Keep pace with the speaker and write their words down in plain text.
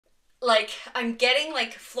like, I'm getting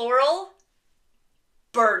like floral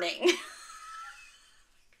burning.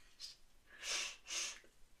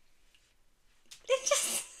 It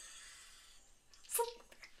just...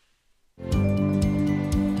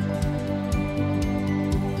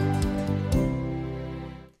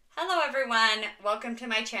 Hello everyone, welcome to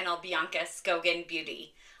my channel, Bianca Scogan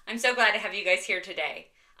Beauty. I'm so glad to have you guys here today.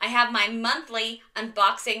 I have my monthly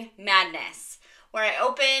unboxing madness where I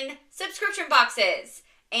open subscription boxes.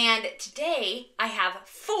 And today I have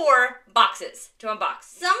 4 boxes to unbox.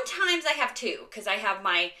 Sometimes I have 2 because I have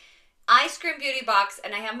my EYESCREAM Beauty Box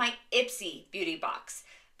and I have my Ipsy Beauty Box.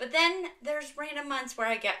 But then there's random months where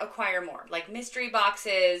I acquire more, like mystery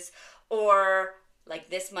boxes, or like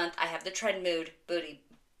this month I have the Trendmood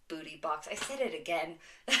Beauty Box. I said it again.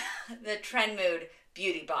 The Trendmood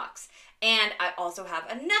Beauty Box. And I also have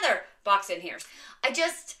another box in here. I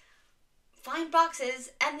just find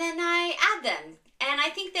boxes and then I add them. And I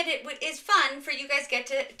think that it is fun for you guys get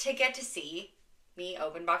to see me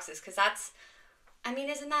open boxes, because that's, I mean,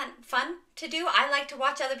 isn't that fun to do? I like to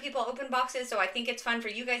watch other people open boxes, so I think it's fun for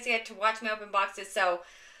you guys to get to watch me open boxes. So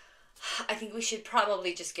I think we should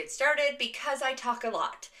probably just get started because I talk a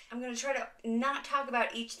lot. I'm going to try to not talk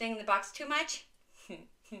about each thing in the box too much.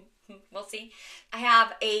 We'll see. I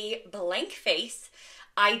have a blank face.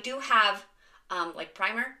 I do have like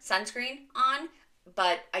primer, sunscreen on,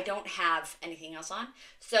 but I don't have anything else on.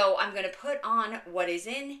 So I'm going to put on what is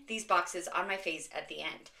in these boxes on my face at the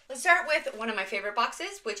end. Let's start with one of my favorite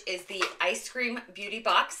boxes, which is the EYESCREAM Beauty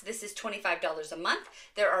Box. This is $25 a month.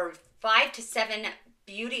 There are 5 to 7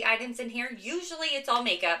 beauty items in here. Usually it's all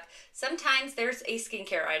makeup. Sometimes there's a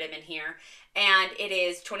skincare item in here, and it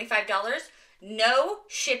is $25. No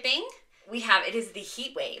shipping. It is the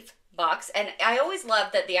Heat Wave box, and I always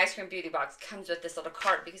love that the EYESCREAM Beauty Box comes with this little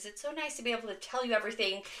card because it's so nice to be able to tell you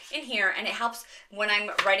everything in here, and it helps when I'm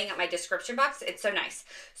writing up my description box. It's so nice.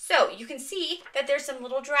 So you can see that there's some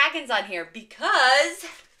little dragons on here because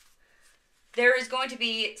there is going to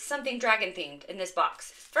be something dragon themed in this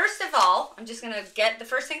box. First of all, I'm just going to get the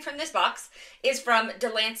first thing from this box is from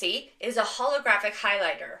Delancey. It is a holographic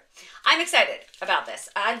highlighter. I'm excited about this.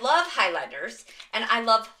 I love highlighters and I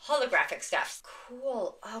love holographic stuff.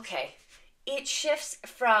 Cool. Okay. It shifts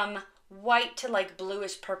from white to like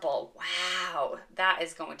bluish purple. Wow. That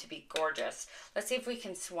is going to be gorgeous. Let's see if we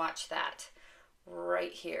can swatch that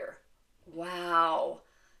right here. Wow.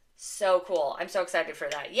 So cool. I'm so excited for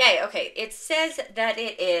that. Yay. Okay. It says that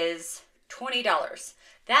it is $20.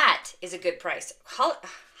 That is a good price.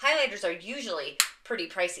 Highlighters are usually pretty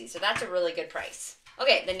pricey, so that's a really good price.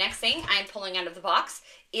 Okay, the next thing I'm pulling out of the box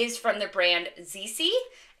is from the brand Zeesea,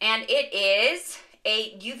 and it is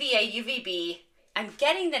a UVA UVB. I'm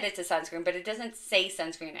getting that it's a sunscreen, but it doesn't say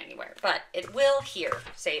sunscreen anywhere, but it will here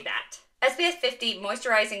say that. SPF 50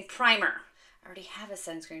 Moisturizing Primer. I already have a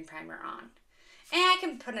sunscreen primer on. And I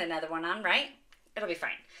can put another one on, right? It'll be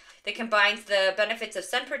fine. That combines the benefits of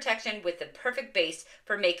sun protection with the perfect base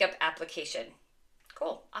for makeup application.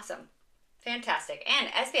 Cool. Awesome. Fantastic. And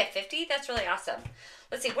SPF 50, that's really awesome.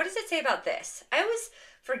 Let's see, what does it say about this? I always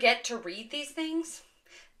forget to read these things,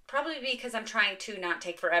 probably because I'm trying to not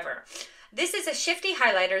take forever. This is a shifty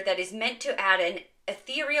highlighter that is meant to add an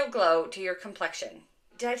ethereal glow to your complexion.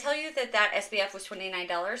 Did I tell you that that SPF was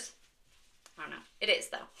 $29? I don't know. It is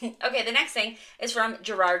though. Okay, the next thing is from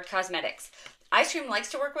Gerard Cosmetics. EYESCREAM likes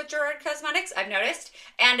to work with Gerard Cosmetics, I've noticed,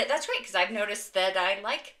 and that's great because I've noticed that I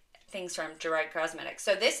like things from Gerard Cosmetics.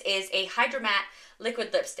 So this is a Hydramatte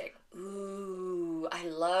liquid lipstick. Ooh, I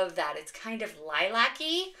love that. It's kind of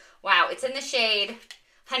lilac-y. Wow, it's in the shade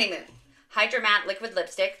Honeymoon. Hydramatte liquid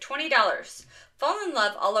lipstick, $20. Fall in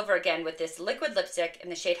love all over again with this liquid lipstick in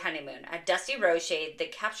the shade Honeymoon, a dusty rose shade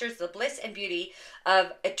that captures the bliss and beauty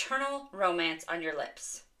of eternal romance on your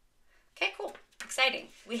lips. Okay, cool. Exciting.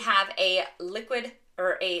 We have a liquid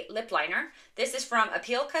or a lip liner. This is from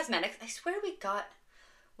Appeal Cosmetics. I swear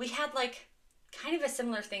we had like kind of a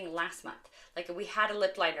similar thing last month. Like we had a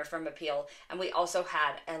lip liner from Appeal, and we also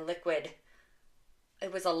had a liquid,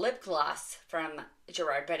 it was a lip gloss from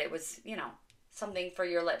Gerard, but it was, you know, something for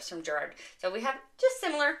your lips from Gerard. So we have just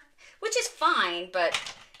similar, which is fine, but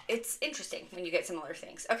it's interesting when you get similar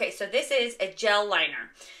things. Okay, so this is a gel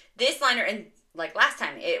liner. This liner, and like last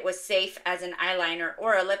time, it was safe as an eyeliner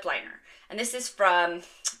or a lip liner. And this is from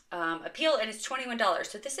Appeal, and it's $21.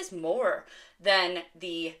 So this is more than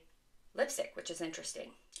the lipstick, which is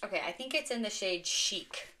interesting. Okay, I think it's in the shade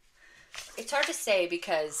Chic. It's hard to say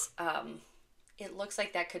because it looks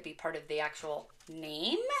like that could be part of the actual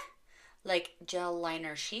name, like gel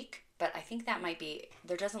liner Chic, but I think that might be,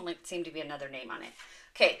 there doesn't seem to be another name on it.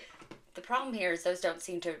 Okay, the problem here is those don't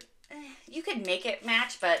seem to, you could make it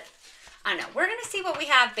match, but I don't know. We're going to see what we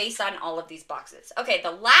have based on all of these boxes. Okay,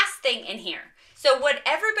 the last thing in here. So what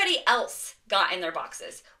everybody else got in their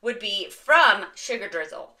boxes would be from Sugar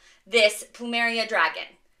Drizzle, this Plumeria Dragon.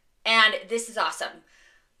 And this is awesome.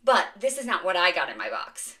 But this is not what I got in my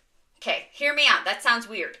box. Okay, hear me out. That sounds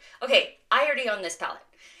weird. Okay, I already own this palette.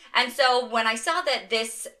 And so when I saw that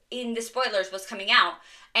this in the spoilers was coming out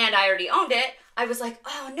and I already owned it, I was like,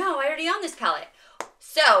 oh no, I already own this palette.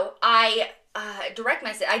 So I I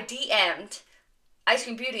DM'd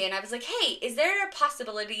EYESCREAM Beauty and I was like, hey, is there a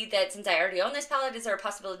possibility that since I already own this palette, is there a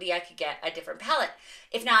possibility I could get a different palette?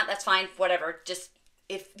 If not, that's fine, whatever. Just,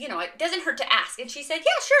 if, you know, it doesn't hurt to ask. And she said,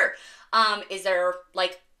 yeah, sure. Is there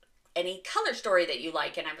like any color story that you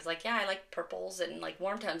like? And I was like, yeah, I like purples and like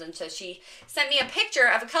warm tones. And so she sent me a picture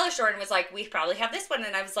of a color story and was like, we probably have this one.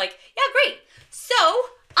 And I was like, yeah, great. So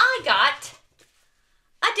I got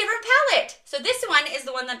a different palette. So this one is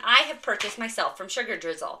the one that I have purchased myself from Sugar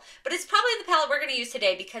Drizzle. But it's probably the palette we're going to use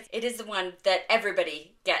today because it is the one that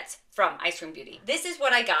everybody gets from EYESCREAM Beauty. This is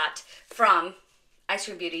what I got from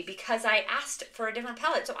EYESCREAM Beauty because I asked for a different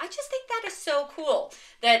palette. So I just think that is so cool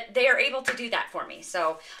that they are able to do that for me.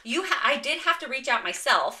 So I did have to reach out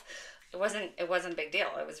myself. It wasn't a big deal.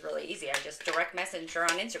 It was really easy. I just direct messaged her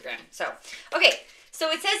on Instagram. So, okay. So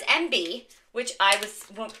it says MB, which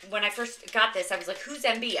when I first got this, I was like, who's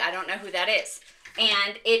MB? I don't know who that is.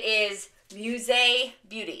 And it is Musée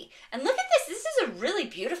Beauty. And look at this. This is a really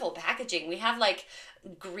beautiful packaging. We have like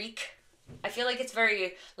Greek, I feel like it's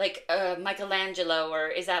very like Michelangelo, or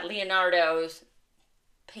is that Leonardo's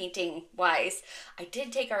painting wise. I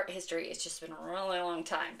did take art history. It's just been a really long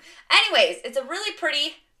time. Anyways, it's a really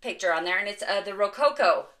pretty picture on there, and it's the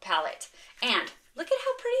Rococo palette. And look at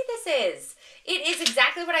how pretty this is. It is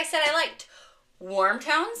exactly what I said I liked. Warm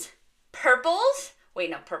tones, purples. Wait,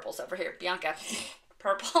 no, purples over here. Bianca.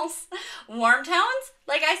 Purples, warm tones.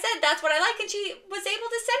 Like I said, that's what I like, and she was able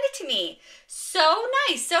to send it to me. So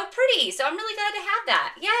nice, so pretty. So I'm really glad to have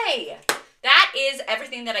that. Yay! That is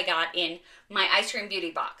everything that I got in my EYESCREAM Beauty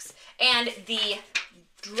box. And the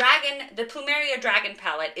Plumeria Dragon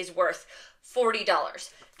palette is worth $40.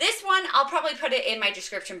 This one, I'll probably put it in my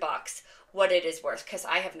description box what it is worth because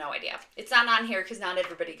I have no idea. It's not on here because not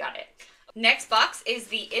everybody got it. Next box is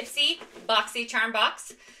the Ipsy Boxycharm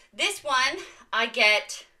box. This one I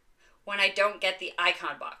get when I don't get the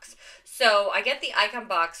icon box. So I get the icon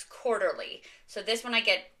box quarterly. So this one I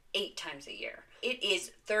get 8 times a year. It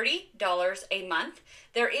is $30 a month.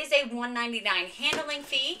 There is a $1.99 handling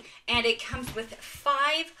fee, and it comes with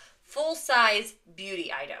 5 full-size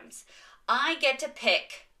beauty items. I get to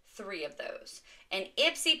pick 3 of those, and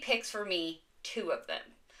Ipsy picks for me 2 of them.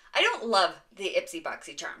 I don't love the Ipsy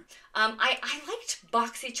Boxycharm. I liked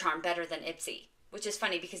Boxycharm better than Ipsy, which is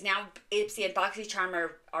funny because now Ipsy and Boxycharm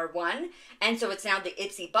are one, and so it's now the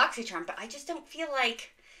Ipsy Boxycharm, but I just don't feel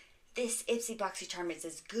like this Ipsy Boxycharm is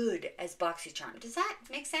as good as Boxycharm. Does that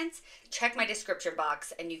make sense? Check my description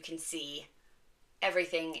box and you can see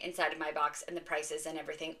everything inside of my box and the prices and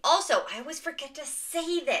everything. Also, I always forget to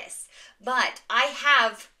say this, but I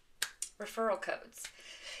have referral codes.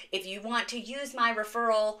 If you want to use my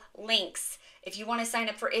referral links, if you want to sign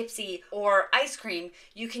up for Ipsy or EYESCREAM,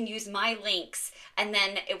 you can use my links, and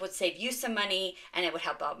then it would save you some money and it would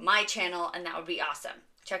help out my channel, and that would be awesome.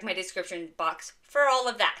 Check my description box for all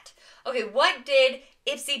of that. Okay, what did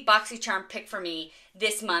Ipsy Boxycharm pick for me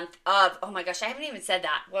this month of, oh my gosh, I haven't even said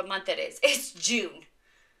that, what month it is. It's June.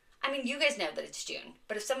 I mean, you guys know that it's June,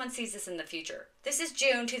 but if someone sees this in the future, this is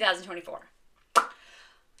June 2024.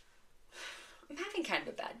 I'm having kind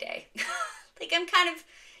of a bad day. Like, I'm kind of,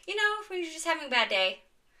 you know, when you're just having a bad day.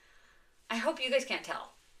 I hope you guys can't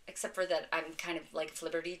tell, except for that I'm kind of like a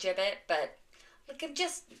flibberty gibbet, but like I'm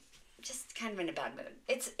just kind of in a bad mood.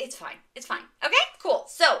 It's fine. It's fine. Okay, cool.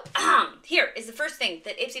 So, here is the first thing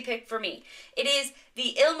that Ipsy picked for me. It is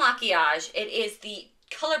the Il Maquillage. It is the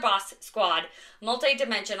Color Boss Squad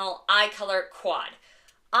Multi-Dimensional Eye Color Quad.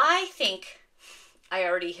 I think I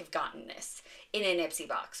already have gotten this in an Ipsy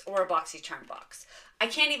box or a Boxycharm box. I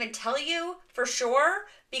can't even tell you for sure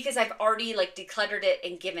because I've already like decluttered it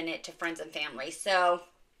and given it to friends and family. So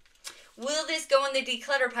will this go in the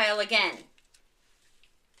declutter pile again?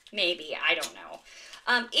 Maybe, I don't know.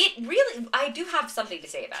 It really, I do have something to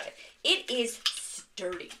say about it. It is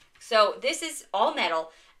sturdy. So this is all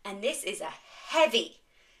metal, and this is a heavy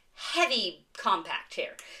compact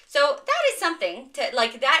here. So that is something to,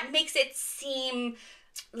 like, that makes it seem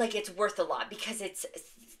like it's worth a lot because it's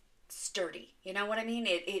sturdy. You know what I mean?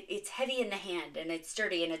 It's heavy in the hand and it's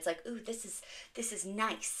sturdy and it's like, ooh, this is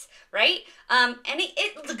nice, right? And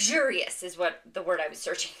it luxurious is what the word I was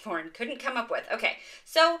searching for and couldn't come up with. Okay,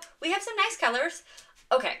 so we have some nice colors.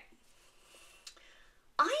 Okay,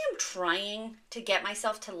 trying to get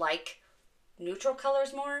myself to like neutral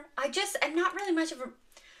colors more. I'm not really much of a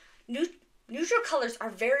neutral colors are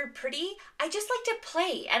very pretty. I just like to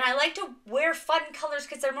play, and I like to wear fun colors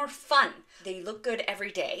because they're more fun. They look good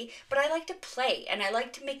every day, but I like to play, and I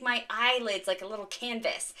like to make my eyelids like a little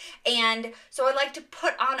canvas. And so I like to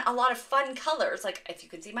put on a lot of fun colors, like if you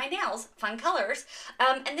can see my nails, fun colors.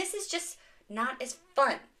 And this is just not as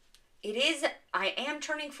fun. I am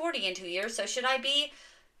turning 40 in 2 years, so should I be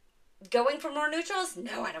going for more neutrals?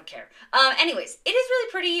 No, I don't care. Anyways, it is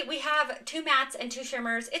really pretty. We have 2 mattes and 2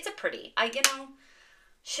 shimmers. It's a pretty.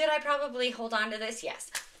 Should I probably hold on to this? Yes.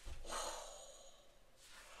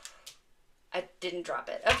 I didn't drop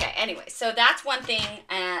it. Okay, anyway, so that's one thing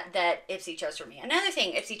that Ipsy chose for me. Another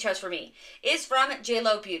thing Ipsy chose for me is from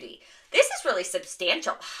JLo Beauty. This is really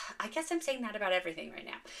substantial. I guess I'm saying that about everything right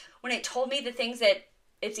now. When it told me the things that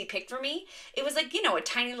Ipsy picked for me, it was like, a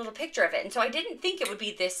tiny little picture of it. And so I didn't think it would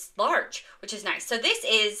be this large, which is nice. So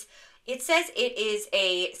it says it is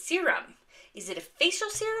a serum. Is it a facial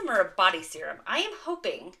serum or a body serum? I am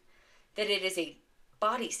hoping that it is a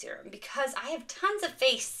body serum because I have tons of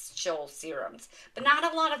facial serums, but not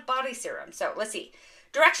a lot of body serums. So let's see.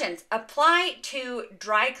 Directions: apply to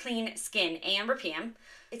dry, clean skin, AM or PM.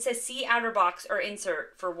 It says see outer box or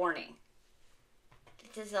insert for warning.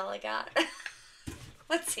 This is all I got.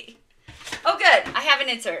 Let's see. Oh, good. I have an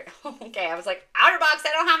insert. Okay, I was like, outer box.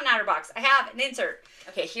 I don't have an outer box. I have an insert.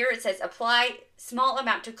 Okay, here it says, apply small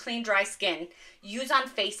amount to clean, dry skin. Use on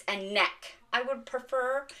face and neck. I would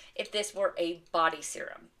prefer if this were a body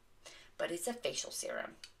serum, but it's a facial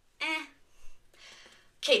serum.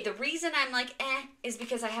 Okay, the reason I'm like, is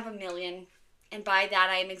because I have a million, and by that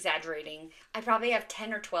I am exaggerating. I probably have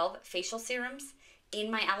 10 or 12 facial serums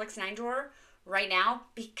in my Alex 9 drawer right now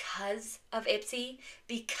because of Ipsy,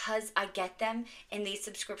 because I get them in these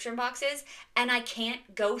subscription boxes and I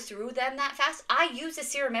can't go through them that fast. I use a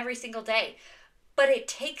serum every single day, but it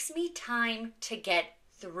takes me time to get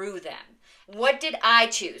through them. What did I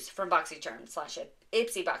choose from Boxycharm /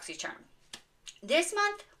 Ipsy Boxycharm? This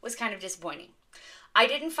month was kind of disappointing. I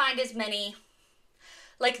didn't find as many,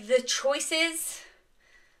 like the choices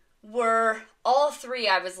were all 3.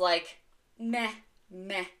 I was like, meh,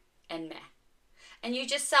 meh, and meh. And you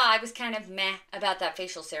just saw I was kind of meh about that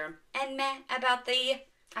facial serum and meh about the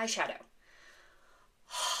eyeshadow.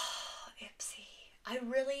 Ipsy. I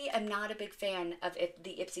really am not a big fan of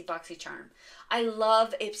the Ipsy Boxycharm. I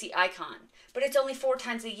love Ipsy Icon, but it's only 4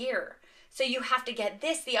 times a year. So you have to get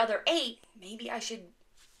this, the other 8. Maybe I should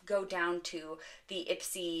go down to the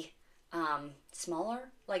Ipsy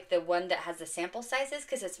smaller, like the one that has the sample sizes,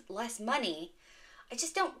 because it's less money. I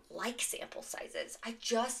just don't like sample sizes. I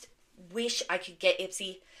just wish I could get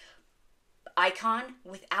Ipsy Icon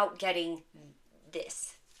without getting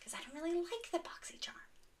this, because I don't really like the Boxycharm.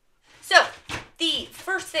 So the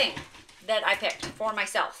first thing that I picked for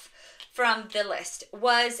myself from the list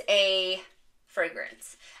was a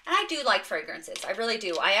fragrance. And I do like fragrances. I really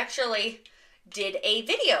do. I actually did a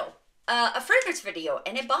video, a fragrance video,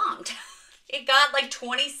 and it bombed. It got like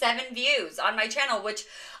 27 views on my channel, which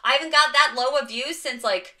I haven't got that low of views since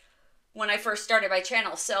like when I first started my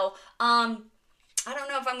channel. So I don't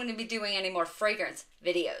know if I'm going to be doing any more fragrance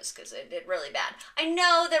videos because it did really bad. I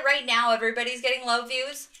know that right now everybody's getting low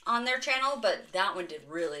views on their channel, but that one did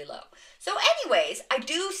really low. So anyways, I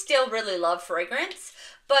do still really love fragrance,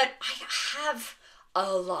 but I have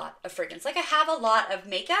a lot of fragrance. Like I have a lot of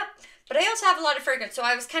makeup, but I also have a lot of fragrance. So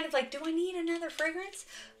I was kind of like, do I need another fragrance?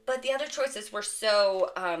 But the other choices were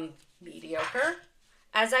so mediocre,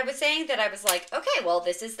 as I was saying, that I was like, okay, well,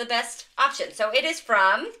 this is the best option. So it is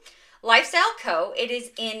from Lifestyle Co. It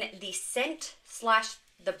is in the scent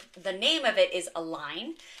 / the name of it is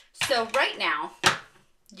Align. So right now,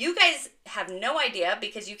 you guys have no idea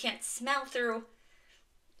because you can't smell through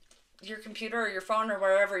your computer or your phone or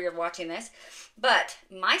wherever you're watching this. But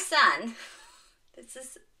my son, this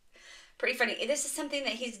is pretty funny. This is something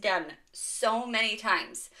that he's done so many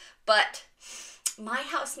times, but my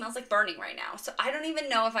house smells like burning right now. So I don't even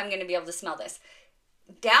know if I'm going to be able to smell this.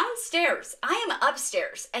 Downstairs, I am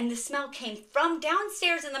upstairs, and the smell came from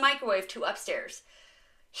downstairs in the microwave to upstairs.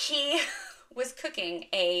 He was cooking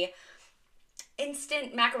a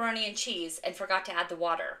instant macaroni and cheese and forgot to add the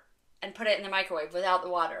water and put it in the microwave without the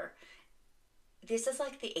water. This is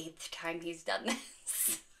like the 8th time he's done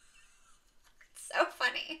this. It's so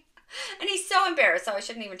funny. And he's so embarrassed, so I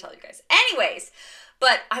shouldn't even tell you guys. Anyways,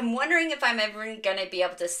 but I'm wondering if I'm ever going to be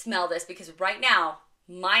able to smell this, because right now,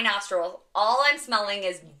 my nostrils, all I'm smelling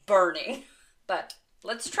is burning. But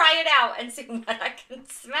let's try it out and see what I can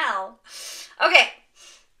smell. Okay.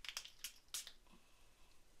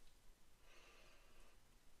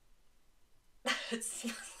 It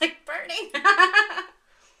smells like burning.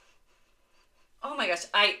 Oh my gosh,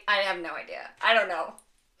 I have no idea. I don't know.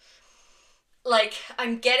 Like,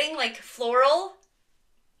 I'm getting like floral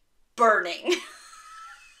burning.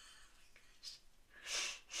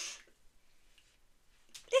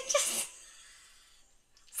 It just,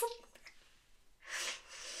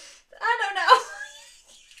 I don't know. I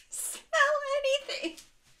can't smell anything.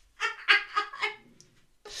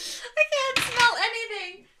 I can't smell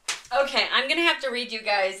anything. Okay, I'm gonna have to read you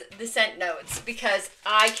guys the scent notes because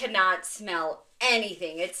I cannot smell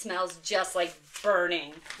anything. It smells just like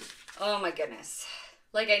burning. Oh my goodness.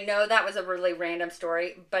 Like, I know that was a really random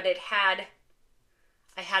story, but I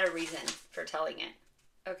had a reason for telling it.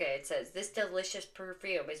 Okay, it says, this delicious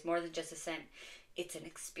perfume is more than just a scent. It's an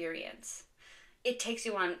experience. It takes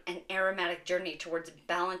you on an aromatic journey towards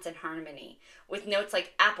balance and harmony. With notes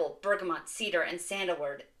like apple, bergamot, cedar, and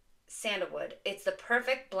sandalwood. It's the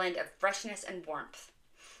perfect blend of freshness and warmth.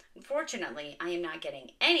 Unfortunately, I am not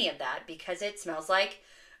getting any of that because it smells like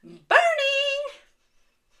burning.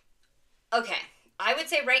 Okay, I would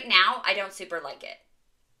say right now, I don't super like it.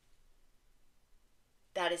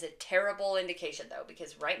 That is a terrible indication though,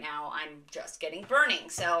 because right now I'm just getting burning.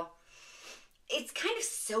 So it's kind of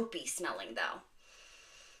soapy smelling though.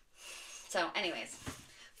 So anyways,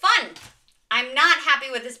 fun. I'm not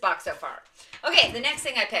happy with this box so far. Okay, the next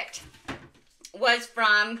thing I picked was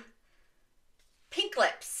from Pink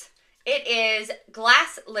Lips. It is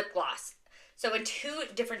glass lip gloss. So in 2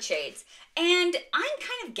 different shades. And I'm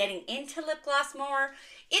kind of getting into lip gloss more.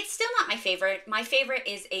 It's still not my favorite. My favorite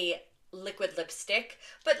is a liquid lipstick,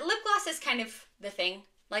 but lip gloss is kind of the thing.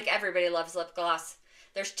 Like, everybody loves lip gloss.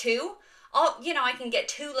 There's 2. I can get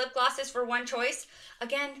 2 lip glosses for 1 choice.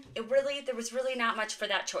 Again, there was really not much for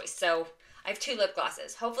that choice. So I have 2 lip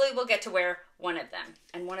glosses. Hopefully we'll get to wear one of them.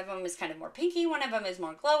 And one of them is kind of more pinky. One of them is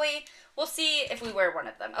more glowy. We'll see if we wear one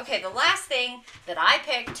of them. Okay, the last thing that I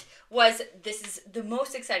picked was, this is the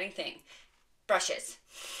most exciting thing, brushes.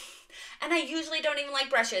 And I usually don't even like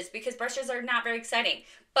brushes because brushes are not very exciting.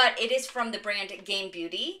 But it is from the brand Game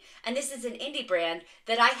Beauty. And this is an indie brand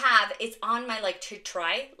that I have. It's on my to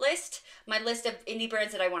try list. My list of indie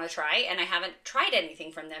brands that I want to try. And I haven't tried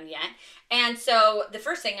anything from them yet. And so the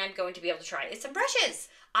first thing I'm going to be able to try is some brushes.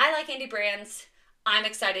 I like indie brands. I'm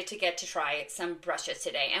excited to get to try some brushes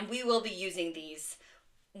today. And we will be using these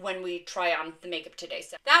when we try on the makeup today.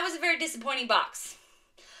 So that was a very disappointing box.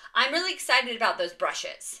 I'm really excited about those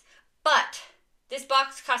brushes. But this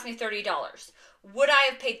box cost me $30. Would I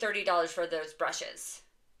have paid $30 for those brushes?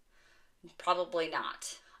 Probably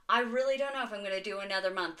not. I really don't know if I'm going to do another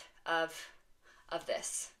month of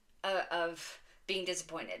this, of being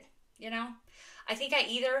disappointed, you know? I think I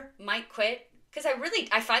either might quit, because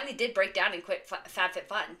I finally did break down and quit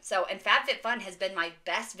FabFitFun. So, and FabFitFun has been my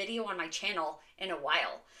best video on my channel in a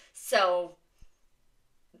while. So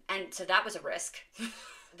that was a risk.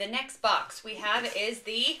 The next box we have is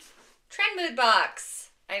the Trendmood box.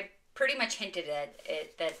 I pretty much hinted at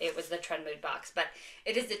it that it was the Trendmood box, but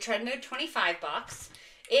it is the Trendmood 25 box.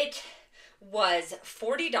 It was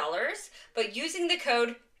 $40, but using the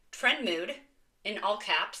code Trendmood in all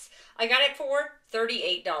caps, I got it for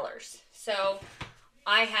 $38. So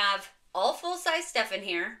I have all full-size stuff in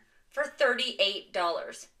here for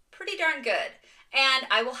 $38. Pretty darn good. And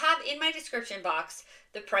I will have in my description box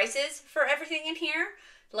the prices for everything in here,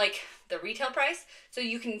 like the retail price, so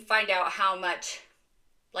you can find out how much,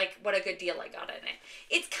 like what a good deal I got in it.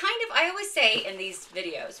 It's kind of, I always say in these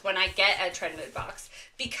videos when I get a Trendmood box,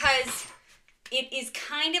 because it is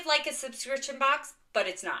kind of like a subscription box, but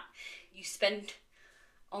it's not. You spend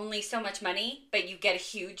only so much money, but you get a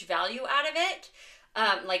huge value out of it.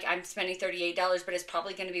 Like I'm spending $38, but it's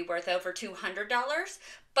probably going to be worth over $200.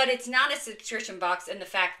 But it's not a subscription box in the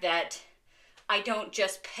fact that I don't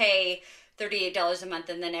just pay $38 a month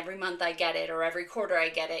and then every month I get it, or every quarter I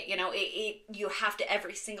get it. You know, you have to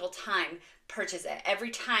every single time purchase it. Every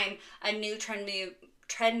time a new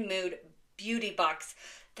Trendmood Beauty Box,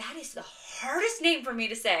 that is the hardest name for me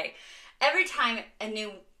to say. Every time a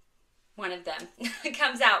new one of them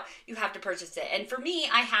comes out, you have to purchase it. And for me,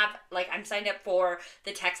 I have, like, I'm signed up for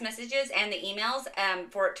the text messages and the emails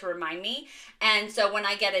for it to remind me. And so when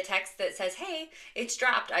I get a text that says, hey, it's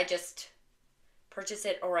dropped, I just purchase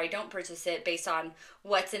it or I don't purchase it based on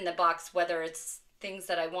what's in the box, whether it's things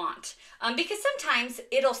that I want. Because sometimes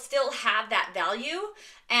it'll still have that value,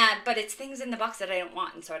 but it's things in the box that I don't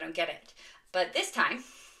want, and so I don't get it. But this time,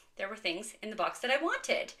 there were things in the box that I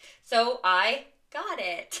wanted. So I got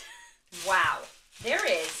it. Wow. There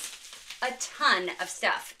is a ton of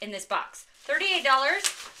stuff in this box. $38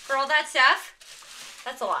 for all that stuff.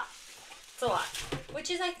 That's a lot. It's a lot.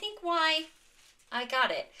 Which is, I think, why I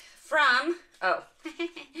got it from, oh,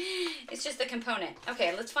 it's just the component.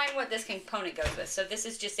 Okay, let's find what this component goes with. So this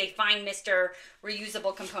is just a Fine Mister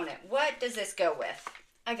reusable component. What does this go with?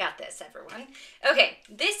 I got this, everyone. Okay,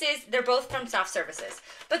 they're both from Soft Services,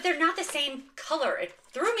 but they're not the same color. It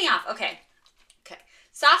threw me off. Okay.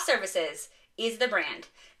 Soft Services is the brand.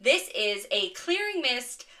 This is a clearing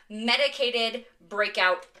mist medicated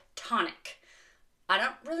breakout tonic. I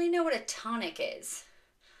don't really know what a tonic is.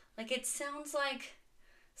 Like, it sounds like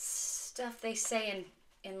stuff they say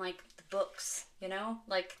in like the books, you know,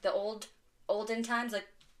 like the olden times, like,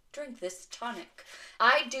 drink this tonic.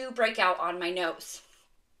 I do break out on my nose.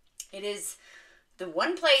 It is the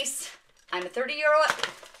one place. I'm 38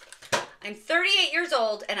 years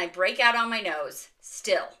old and I break out on my nose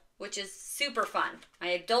still, which is super fun. My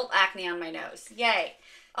adult acne on my nose. Yay.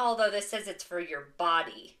 Although this says it's for your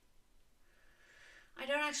body. I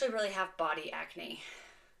don't actually really have body acne.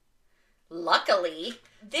 Luckily,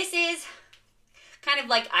 this is kind of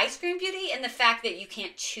like Ice Cream Beauty in the fact that you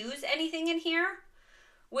can't choose anything in here,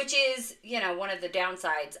 which is, you know, one of the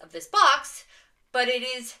downsides of this box, but it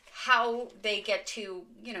is how they get to,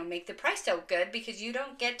 you know, make the price so good because you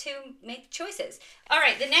don't get to make choices. All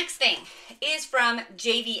right, the next thing is from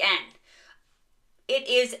JVN. It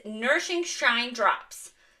is Nourishing Shine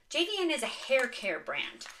Drops. JVN is a hair care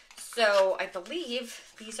brand, so I believe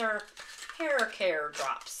these are hair care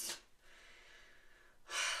drops.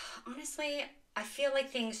 Honestly, I feel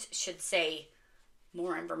like things should say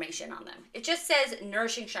more information on them. It just says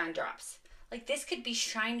Nourishing Shine Drops. Like, this could be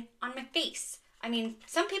shine on my face. I mean,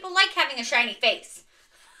 some people like having a shiny face.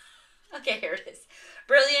 Okay, here it is.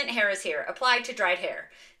 Brilliant Hair is Here. Applied to dried hair.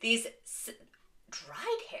 These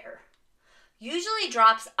dried hair? Usually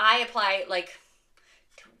drops I apply like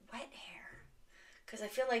to wet hair because I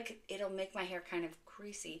feel like it'll make my hair kind of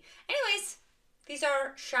greasy. Anyways, these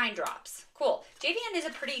are shine drops. Cool. JVN is a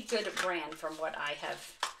pretty good brand from what I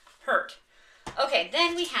have heard. Okay,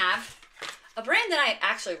 then we have a brand that I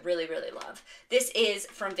actually really, really love. This is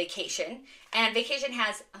from Vacation, and Vacation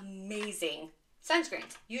has amazing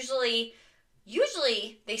sunscreens. Usually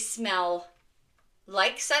they smell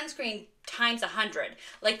like sunscreen times 100.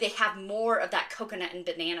 Like, they have more of that coconut and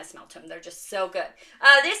banana smell to them. They're just so good.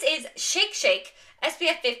 This is Shake Shake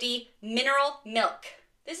SPF 50 Mineral Milk.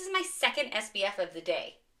 This is my second SPF of the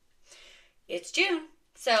day. It's June,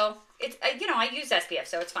 so it's, you know, I use SPF,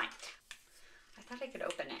 so it's fine. I thought I could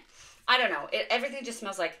open it. I don't know. Everything just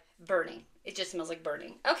smells like burning. It just smells like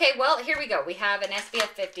burning. Okay, well, here we go. We have an SPF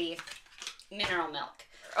 50 Mineral Milk.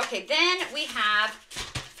 Okay, then we have,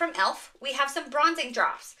 from e.l.f., we have some bronzing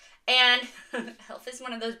drops. And e.l.f. is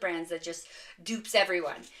one of those brands that just dupes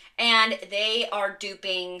everyone. And they are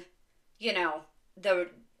duping, you know,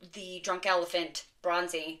 the Drunk Elephant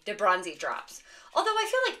bronzy drops. Although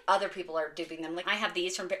I feel like other people are duping them. Like, I have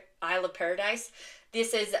these from Isle of Paradise.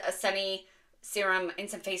 This is a Sunny Serum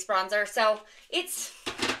Instant Face Bronzer. So it's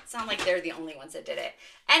not like they're the only ones that did it.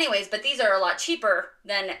 Anyways, but these are a lot cheaper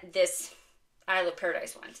than this Isle of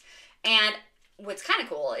Paradise ones. And what's kind of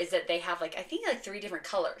cool is that they have, like, I think like 3 different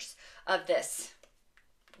colors of this,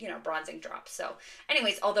 you know, bronzing drop. So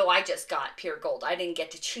anyways, although I just got pure gold, I didn't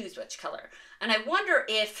get to choose which color. And I wonder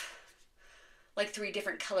if like 3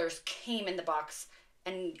 different colors came in the box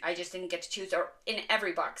and I just didn't get to choose, or in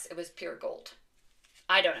every box it was pure gold.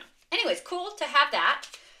 I don't know. Anyways, cool to have that.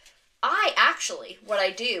 I actually, what I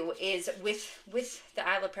do is with the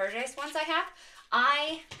Isle of Paradise ones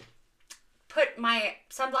I put my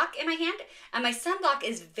sunblock in my hand, and my sunblock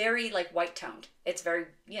is very like white toned. It's very,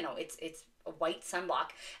 you know, it's a white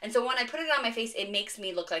sunblock. And so when I put it on my face, it makes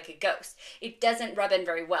me look like a ghost. It doesn't rub in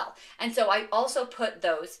very well. And so I also put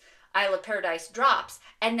those Isle of Paradise drops,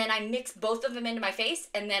 and then I mix both of them into my face,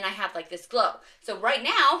 and then I have like this glow. So right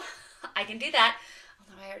now, I can do that.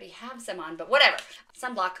 I already have some on, but whatever.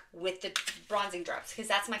 Sunblock with the bronzing drops, because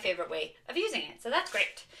that's my favorite way of using it. So that's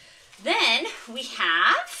great. Then we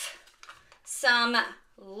have some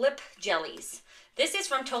lip jellies. This is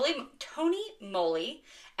from Tony Moly,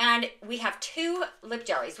 and we have 2 lip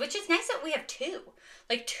jellies, which is nice that we have 2.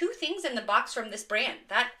 Like 2 things in the box from this brand.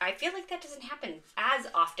 That, I feel like that doesn't happen as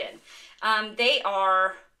often. They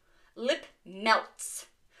are lip melts.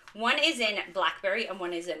 One is in blackberry and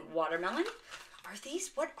one is in watermelon. Are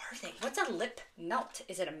these, what are they? What's a lip melt?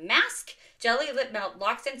 Is it a mask? Jelly lip melt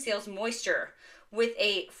locks and seals moisture with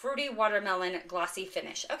a fruity watermelon glossy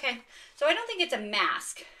finish. Okay, so I don't think it's a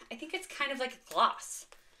mask. I think it's kind of like a gloss.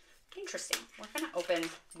 Interesting. We're gonna open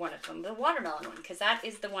one of them, the watermelon one, because that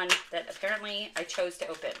is the one that apparently I chose to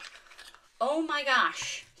open. Oh my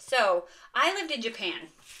gosh. So I lived in Japan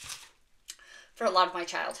for a lot of my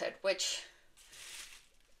childhood, which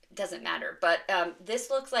doesn't matter. But this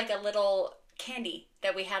looks like a little candy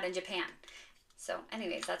that we had in Japan. So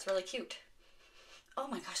anyways, that's really cute. Oh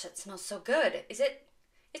my gosh, that smells so good. Is it?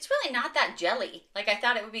 It's really not that jelly. Like I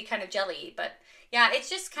thought it would be kind of jelly, but yeah, it's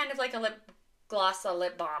just kind of like a lip gloss, a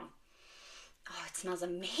lip balm. Oh, it smells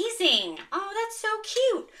amazing. Oh, that's so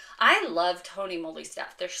cute. I love Tony Moly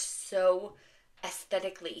stuff. They're so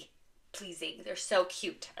aesthetically pleasing. They're so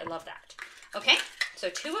cute. I love that. Okay, so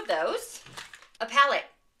 2 of those. A palette.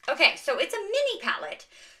 Okay, so it's a mini palette.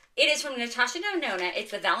 It is from Natasha Denona.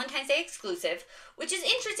 It's the Valentine's Day exclusive, which is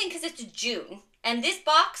interesting because it's June. And this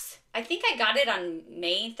box, I think I got it on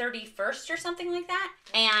May 31st or something like that.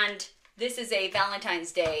 And this is a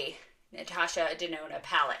Valentine's Day Natasha Denona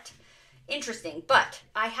palette. Interesting, but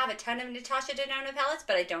I have a ton of Natasha Denona palettes,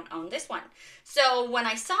 but I don't own this one. So when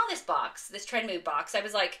I saw this box, this Trendmood box, I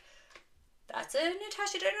was like, that's a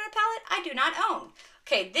Natasha Denona palette I do not own.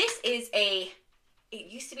 Okay, this is it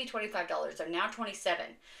used to be $25, they're now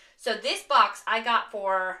 $27. So this box I got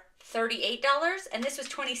for $38, and this was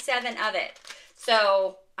 $27 of it.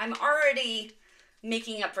 So I'm already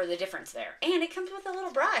making up for the difference there. And it comes with a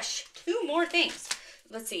little brush. 2 more things.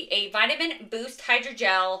 Let's see, a Vitamin Boost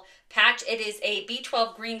Hydrogel patch. It is a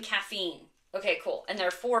B12 green caffeine. Okay, cool. And there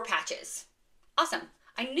are 4 patches. Awesome.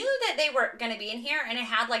 I knew that they were going to be in here, and it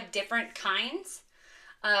had like different kinds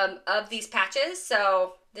of these patches.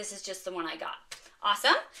 So this is just the one I got.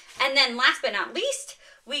 Awesome. And then last but not least,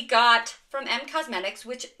 we got from M Cosmetics,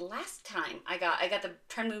 which last time I got the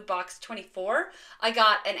Trendmood Box 24. I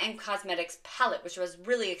got an M Cosmetics palette, which I was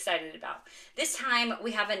really excited about. This time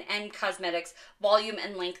we have an M Cosmetics Volume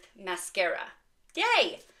and Length Mascara.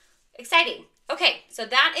 Yay! Exciting. Okay, so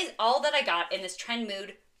that is all that I got in this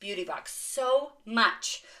Trendmood Beauty Box. So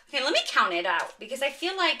much. Okay, let me count it out because I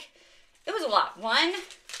feel like it was a lot. 1,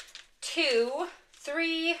 2,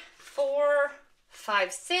 3, 4,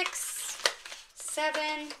 5, 6, 7,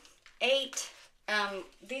 8.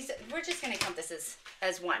 These, we're just gonna count this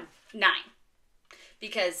as 1. 9.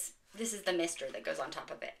 Because this is the mister that goes on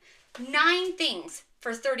top of it. 9 things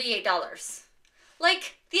for $38.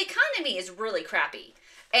 Like, the economy is really crappy.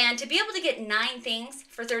 And to be able to get 9 things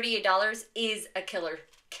for $38 is a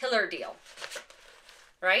killer deal.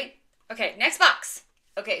 Right? Okay, next box.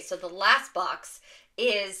 Okay, so the last box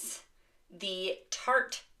is the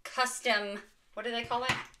Tarte Custom, what do they call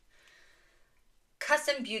it?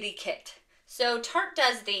 Custom Beauty Kit. So Tarte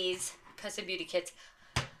does these custom beauty kits,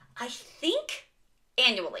 I think,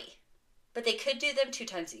 annually. But they could do them 2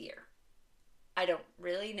 times a year. I don't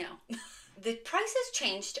really know. The price has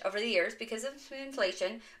changed over the years because of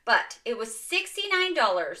inflation, but it was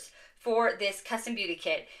 $69 for this custom beauty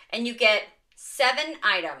kit, and you get 7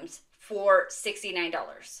 items for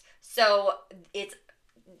 $69. So it's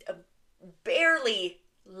barely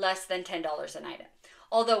less than $10 an item.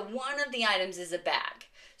 Although one of the items is a bag.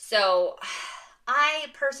 So I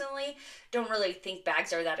personally don't really think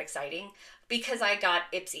bags are that exciting because I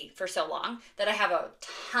got Ipsy for so long that I have a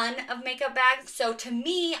ton of makeup bags. So to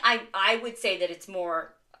me, I would say that it's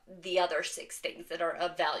more the other 6 things that are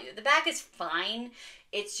of value. The bag is fine.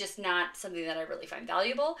 It's just not something that I really find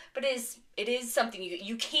valuable, but it is something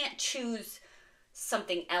you can't choose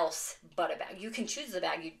something else but a bag. You can choose the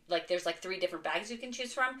bag. There's like 3 different bags you can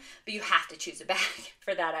choose from, but you have to choose a bag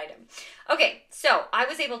for that item. Okay, so I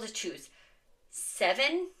was able to choose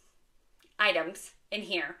 7 items in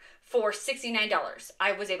here for $69.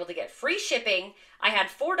 I was able to get free shipping. I had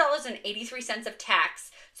 $4.83 of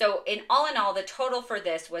tax. So in all, the total for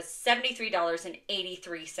this was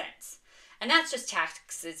 $73.83. And that's just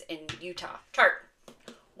taxes in Utah. Tarte,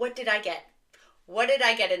 what did I get? What did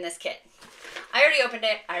I get in this kit? I already opened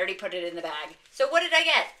it. I already put it in the bag. So what did I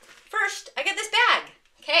get? First, I get this bag.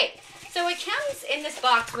 Okay, so it comes in this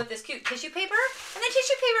box with this cute tissue paper, and the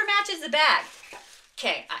tissue paper matches the bag.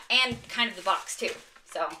 Okay, and kind of the box too.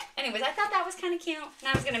 So anyways, I thought that was kind of cute, and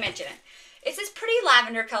I was going to mention it. It's this pretty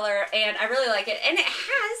lavender color, and I really like it. And it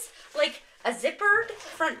has like a zippered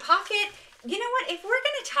front pocket. You know what? If we're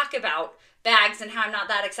going to talk about bags and how I'm not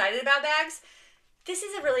that excited about bags, this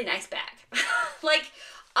is a really nice bag. Like,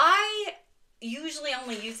 I usually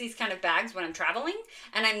only use these kind of bags when I'm traveling,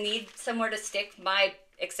 and I need somewhere to stick my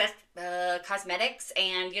excess cosmetics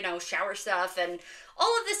and, you know, shower stuff and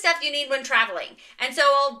all of the stuff you need when traveling. And so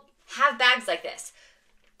I'll have bags like this.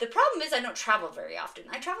 The problem is I don't travel very often.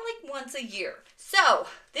 I travel like once a year. So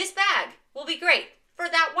this bag will be great for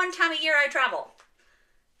that one time a year I travel.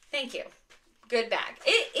 Thank you. Good bag.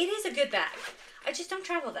 It is a good bag. I just don't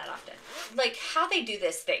travel that often. Like, how they do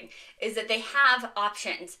this thing is that they have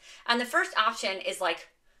options. And the first option is like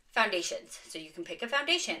foundations. So you can pick a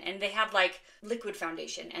foundation, and they have like liquid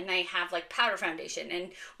foundation, and they have like powder foundation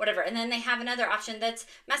and whatever. And then they have another option that's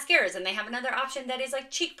mascaras, and they have another option that is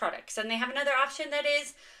like cheek products, and they have another option that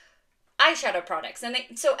is eyeshadow products. And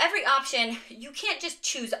so every option, you can't just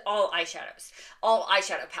choose all eyeshadows, all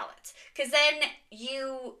eyeshadow palettes, because then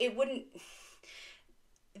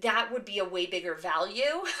that would be a way bigger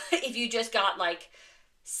value if you just got like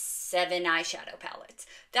 7 eyeshadow palettes.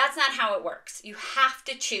 That's not how it works. You have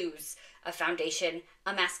to choose a foundation,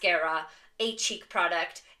 a mascara, a cheek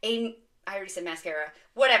product, I already said mascara,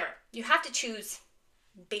 whatever. You have to choose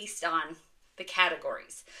based on the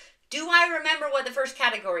categories. Do I remember what the first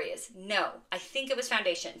category is? No, I think it was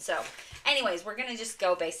foundation. So anyways, we're gonna just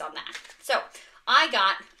go based on that. So I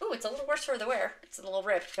got, oh, it's a little worse for the wear. It's a little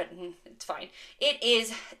ripped, but it's fine. It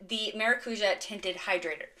is the Maracuja Tinted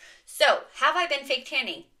Hydrator. So have I been fake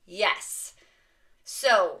tanning? Yes.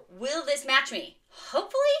 So will this match me?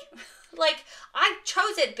 Hopefully. Like, I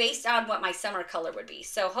chose it based on what my summer color would be.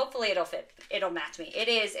 So hopefully it'll fit. It'll match me. It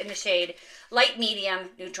is in the shade light, medium,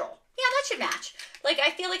 neutral. Yeah, that should match. Like, I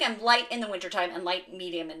feel like I'm light in the wintertime and light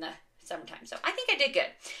medium in the summertime. So I think I did good.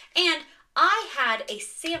 And I had a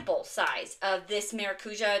sample size of this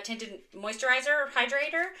Maracuja Tinted Moisturizer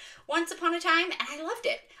Hydrator once upon a time, and I loved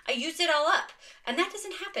it. I used it all up, and that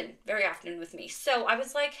doesn't happen very often with me. So I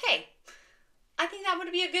was like, hey, I think that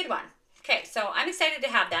would be a good one. Okay, so I'm excited to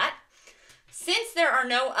have that. Since there are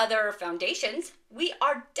no other foundations, we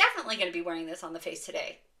are definitely going to be wearing this on the face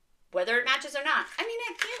today, whether it matches or not. I mean,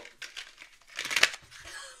 I feel...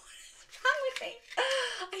 What's wrong with me?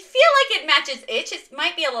 I feel like it matches itch. It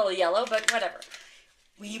might be a little yellow, but whatever.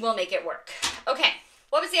 We will make it work. Okay,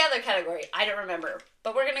 what was the other category? I don't remember,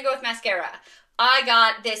 but we're going to go with mascara. I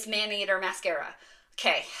got this Man-Eater mascara.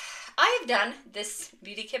 Okay, I have done this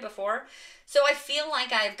beauty kit before, so I feel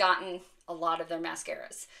like I've gotten a lot of their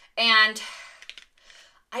mascaras. And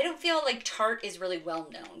I don't feel like Tarte is really well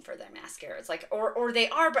known for their mascaras. Like, or they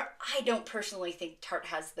are, but I don't personally think Tarte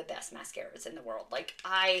has the best mascaras in the world. Like,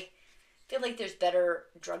 I feel like there's better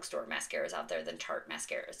drugstore mascaras out there than Tarte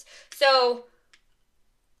mascaras. So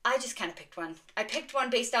I just kind of picked one. I picked one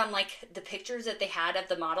based on like the pictures that they had of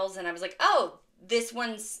the models, and I was like, oh, this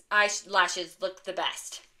one's eyelashes look the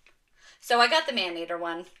best. So I got the Man-Eater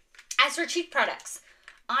one. As for cheek products,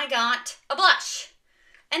 I got a blush.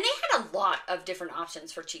 And they had a lot of different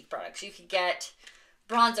options for cheek products. You could get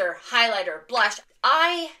bronzer, highlighter, blush.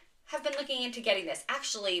 I have been looking into getting this.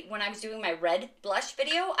 Actually, when I was doing my red blush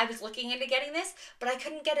video, I was looking into getting this, but I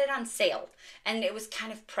couldn't get it on sale. And it was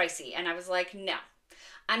kind of pricey. And I was like, no,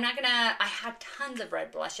 I'm not gonna, I had tons of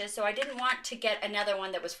red blushes, so I didn't want to get another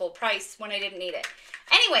one that was full price when I didn't need it.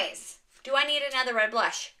 Anyways, do I need another red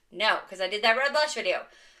blush? No, because I did that red blush video.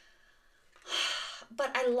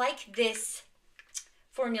 But I like this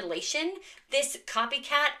formulation, this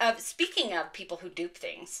copycat of, speaking of people who dupe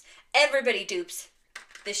things, everybody dupes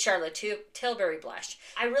this Charlotte Tilbury blush.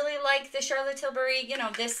 I really like the Charlotte Tilbury, you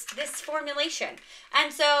know, this formulation.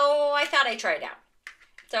 And so I thought I'd try it out.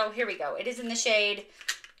 So here we go. It is in the shade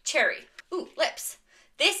Cherry. Ooh, lips.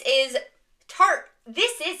 This is Tarte.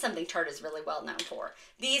 This is something Tarte is really well known for.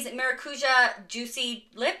 These Maracuja Juicy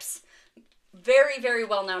Lips. Very, very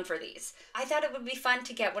well known for these. I thought it would be fun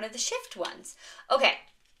to get one of the Shift ones. Okay,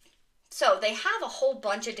 so they have a whole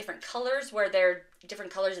bunch of different colors where they're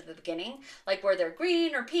different colors at the beginning, like where they're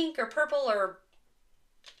green or pink or purple or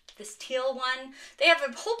this teal one. They have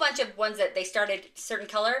a whole bunch of ones that they started certain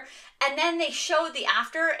color, and then they showed the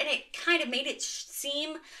after, and it kind of made it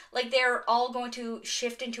seem like they're all going to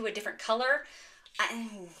shift into a different color.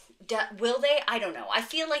 Will they? I don't know. I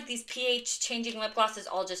feel like these pH changing lip glosses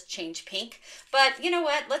all just change pink. But you know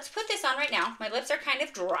what? Let's put this on right now. My lips are kind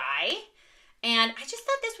of dry. And I just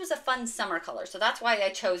thought this was a fun summer color. So that's why I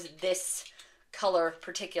chose this color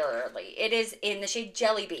particularly. It is in the shade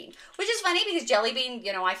Jelly Bean. Which is funny because Jelly Bean,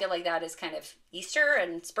 you know, I feel like that is kind of Easter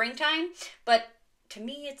and springtime. But to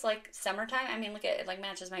me, it's like summertime. I mean, look at it. It like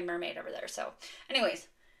matches my mermaid over there. So anyways,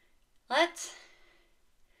 let's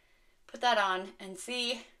put that on and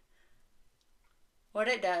see what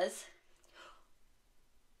it does.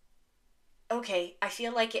 Okay, I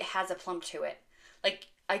feel like it has a plump to it. Like,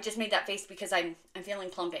 I just made that face because I'm feeling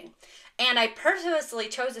plumping. And I purposely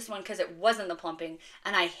chose this one because it wasn't the plumping,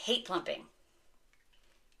 and I hate plumping.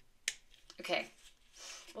 Okay,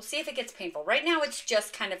 we'll see if it gets painful. Right now it's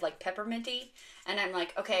just kind of like pepperminty, and I'm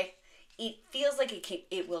like, okay, it feels like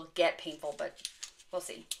it will get painful, but we'll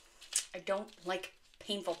see. I don't like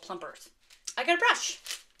painful plumpers. I got a brush.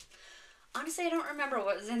 Honestly, I don't remember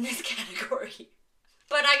what was in this category,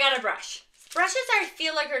 but I got a brush. Brushes I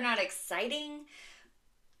feel like are not exciting,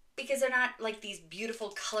 because they're not like these beautiful,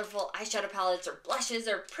 colorful eyeshadow palettes or blushes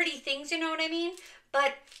or pretty things, you know what I mean?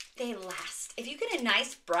 But they last. If you get a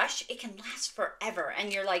nice brush, it can last forever.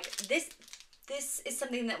 And you're like, this is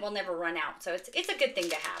something that will never run out. So it's a good thing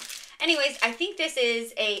to have. Anyways, I think this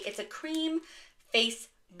is it's a cream face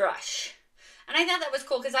brush. And I thought that was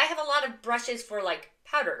cool because I have a lot of brushes for like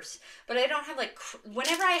powders, but I don't have like,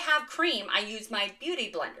 whenever I have cream, I use my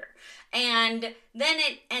beauty blender. And then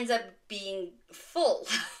it ends up being full.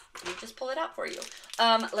 Let me just pull it out for you.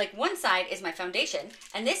 Like one side is my foundation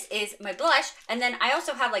and this is my blush. And then I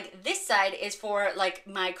also have like this side is for like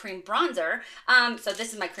my cream bronzer. So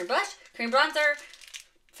this is my cream blush, cream bronzer,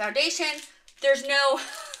 foundation. There's no,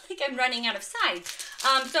 like I'm running out of sides.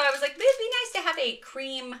 So I was like, it'd be nice to have a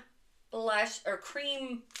cream blush or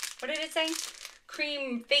cream, what did it say?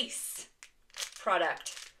 Cream face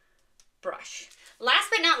product brush. Last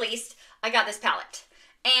but not least, I got this palette.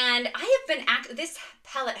 And I have been, this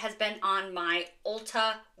palette has been on my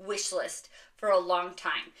Ulta wish list for a long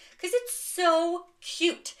time because it's so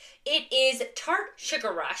cute. It is Tarte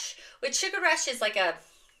Sugar Rush, which Sugar Rush is like a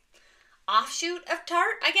offshoot of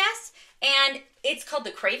Tarte, I guess. And it's called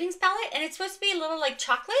the Cravings palette, and it's supposed to be little like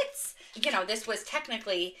chocolates. You know, this was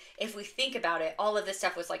technically, if we think about it, all of this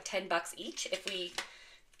stuff was like 10 bucks each. If we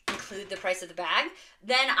include the price of the bag,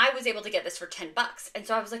 then I was able to get this for 10 bucks. And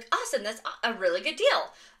so I was like, awesome, that's a really good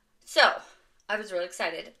deal. So I was really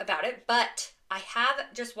excited about it, but I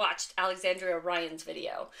have just watched Alexandria Ryan's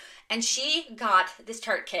video and she got this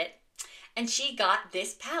Tarte Kit and she got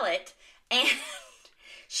this palette and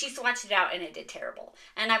she swatched it out and it did terrible.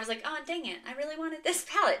 And I was like, oh, dang it, I really wanted this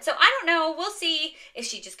palette. So I don't know, we'll see if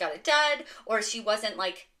she just got a dud or if she wasn't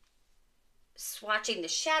like swatching the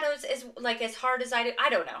shadows as hard as I do. I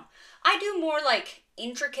don't know. I do more like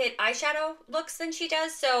intricate eyeshadow looks than she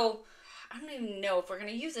does, so I don't even know if we're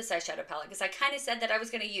going to use this eyeshadow palette because I kind of said that I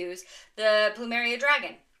was going to use the Plumeria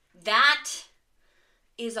Dragon. That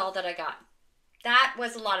is all that I got. That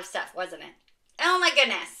was a lot of stuff, wasn't it? Oh my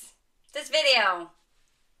goodness. This video.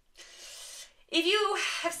 If you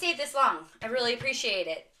have stayed this long, I really appreciate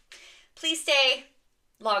it. Please stay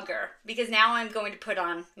longer because now I'm going to put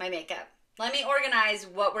on my makeup. Let me organize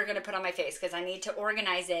what we're going to put on my face because I need to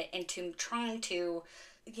organize it into trying to,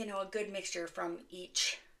 you know, a good mixture from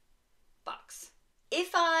each box.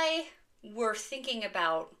 If I were thinking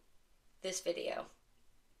about this video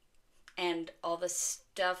and all the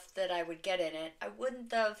stuff that I would get in it, I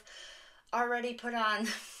wouldn't have already put on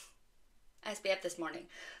SPF this morning.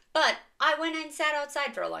 But I went and sat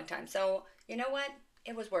outside for a long time. So, you know what?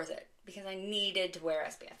 It was worth it because I needed to wear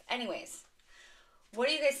SPF. Anyways, what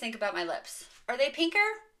do you guys think about my lips? Are they pinker?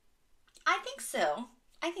 I think so.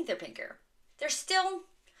 I think they're pinker. They're still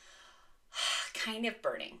kind of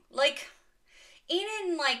burning. Like,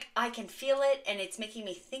 even like I can feel it and it's making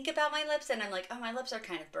me think about my lips and I'm like, oh, my lips are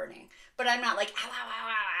kind of burning. But I'm not like, ow, ow, ow,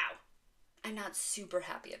 ow, ow. I'm not super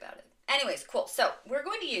happy about it. Anyways, cool. So we're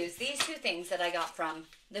going to use these two things that I got from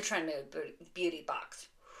the Trendmood Beauty Box.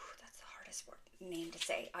 That's the hardest name to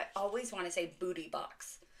say. I always want to say booty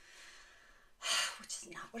box, which is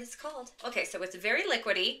not what it's called. Okay, so it's very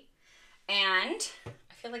liquidy, and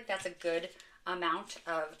I feel like that's a good amount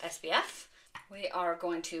of SPF. We are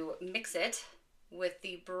going to mix it with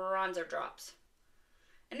the bronzer drops.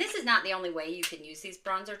 And this is not the only way you can use these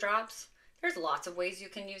bronzer drops. There's lots of ways you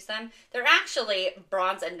can use them. They're actually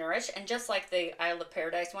bronze and nourish, and just like the Isle of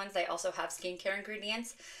Paradise ones, they also have skincare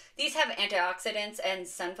ingredients. These have antioxidants and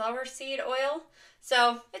sunflower seed oil.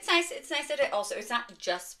 So it's nice. It's nice that it's not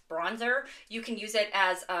just bronzer. You can use it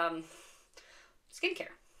as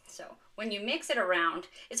skincare. So when you mix it around,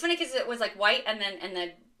 it's funny because it was like white and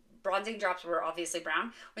the bronzing drops were obviously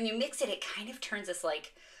brown. When you mix it, it kind of turns this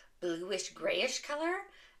like bluish grayish color.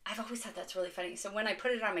 I've always thought that's really funny. So when I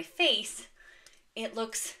put it on my face, it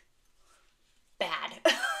looks bad.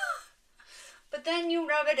 But then you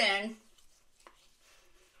rub it in.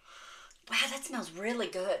 Wow, that smells really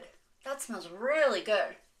good. That smells really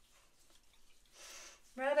good.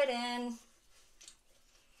 Rub it in.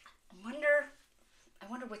 I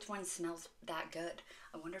wonder which one smells that good.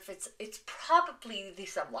 I wonder if it's probably the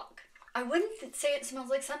sunblock. I wouldn't say it smells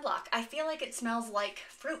like sunblock. I feel like it smells like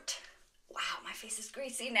fruit. Wow, my face is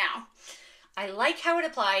greasy now. I like how it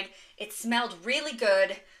applied. It smelled really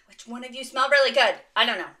good. Which one of you smelled really good? I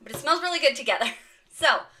don't know, but it smells really good together.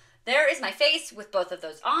 So there is my face with both of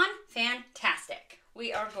those on. Fantastic.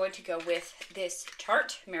 We are going to go with this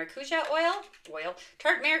Tarte Maracuja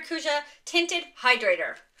Tarte Maracuja Tinted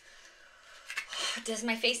Hydrator. Does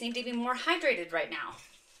my face need to be more hydrated right now?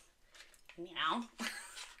 Meow.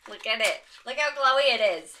 Look at it. Look how glowy it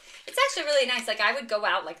is. It's actually really nice. Like, I would go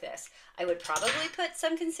out like this. I would probably put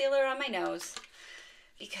some concealer on my nose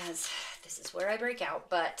because this is where I break out.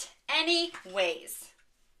 But anyways,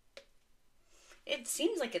 it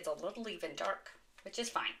seems like it's a little even dark, which is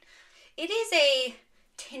fine. It is a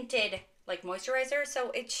tinted like moisturizer,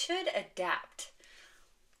 so it should adapt.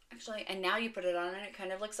 Actually, and now you put it on and it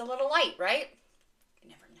kind of looks a little light, right? You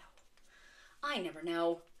never know. I never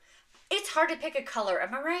know. It's hard to pick a color,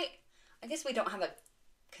 am I right? I guess we don't have a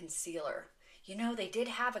concealer. You know, they did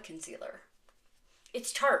have a concealer.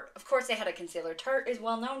 It's Tarte. Of course they had a concealer. Tarte is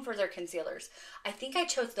well known for their concealers. I think I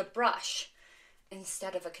chose the brush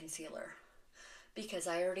instead of a concealer because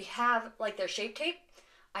I already have, like, their Shape Tape.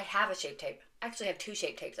 I have a Shape Tape. I actually have two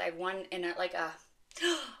Shape Tapes. I have one in a, like a...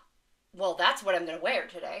 Well, that's what I'm going to wear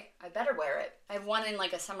today. I better wear it. I have one in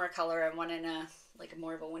like a summer color and one in a like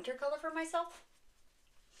more of a winter color for myself.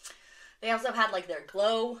 They also had like their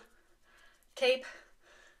glow tape,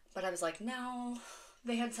 but I was like, no.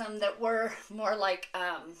 They had some that were more like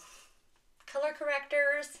color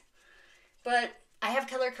correctors, but I have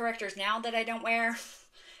color correctors now that I don't wear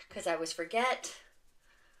because I always forget.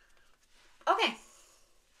 Okay,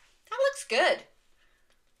 that looks good.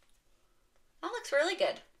 That looks really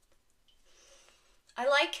good.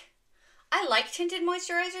 I like tinted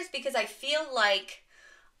moisturizers because I feel like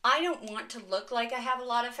I don't want to look like I have a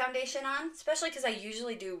lot of foundation on, especially because I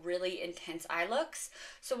usually do really intense eye looks.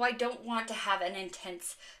 So I don't want to have an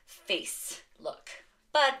intense face look.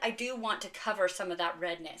 But I do want to cover some of that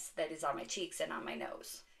redness that is on my cheeks and on my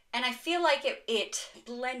nose. And I feel like it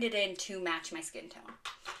blended in to match my skin tone.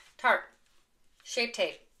 Tarte Shape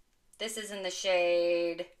Tape. This is in the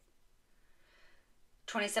shade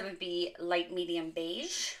 27B Light Medium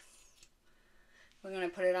Beige. We're going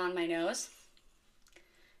to put it on my nose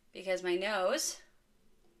because my nose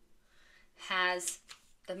has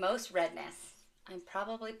the most redness. I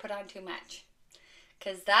probably put on too much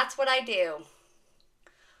because that's what I do.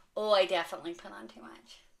 Oh, I definitely put on too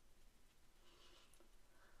much.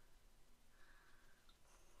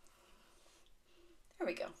 There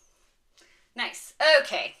we go. Nice.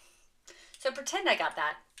 Okay. So pretend I got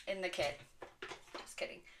that in the kit. Just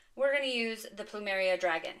kidding. We're going to use the Plumeria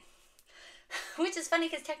Dragon. Which is funny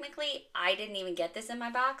because technically I didn't even get this in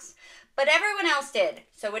my box. But everyone else did.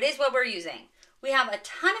 So it is what we're using. We have a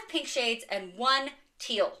ton of pink shades and one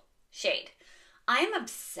teal shade. I am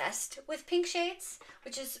obsessed with pink shades.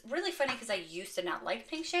 Which is really funny because I used to not like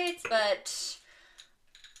pink shades. But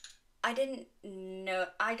I didn't know.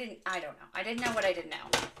 I don't know. I didn't know what I didn't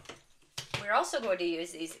know. We're also going to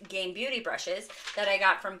use these Game Beauty brushes that I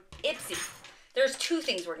got from Ipsy. There's two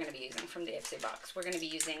things we're going to be using from the Ipsy box. We're going to be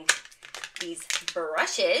using these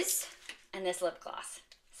brushes and this lip gloss.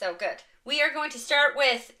 So good. We are going to start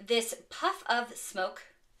with this puff of smoke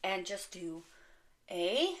and just do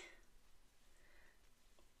a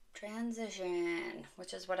transition,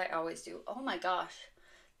 which is what I always do. Oh my gosh.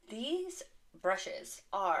 These brushes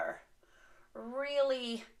are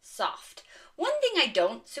really soft. One thing I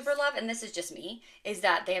don't super love, and this is just me, is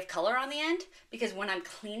that they have color on the end, because when I'm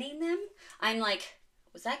cleaning them, I'm like,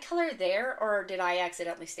 was that color there or did I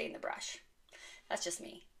accidentally stain the brush? That's just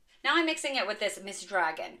me. Now I'm mixing it with this Miss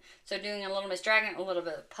Dragon. So doing a little Miss Dragon, a little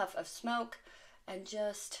bit of puff of smoke, and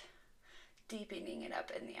just deepening it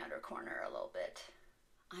up in the outer corner a little bit.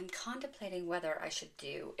 I'm contemplating whether I should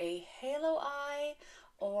do a halo eye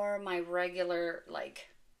or my regular, like,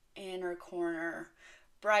 inner corner,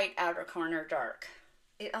 bright, outer corner, dark.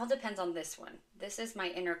 It all depends on this one. This is my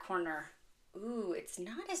inner corner. Ooh, it's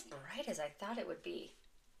not as bright as I thought it would be.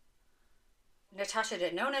 Natasha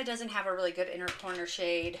Denona doesn't have a really good inner corner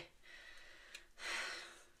shade.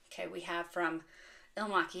 Okay, we have from Il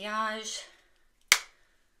Makiage.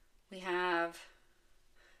 We have,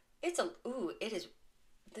 this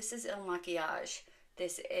is Il Makiage.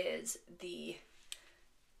 This is the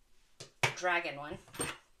Dragon one.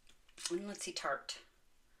 And let's see Tarte.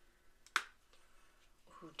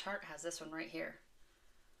 Ooh, Tarte has this one right here.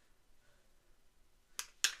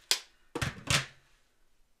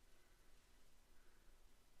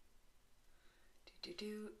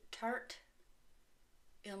 Tarte,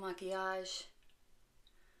 Il Makiage,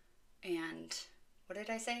 and what did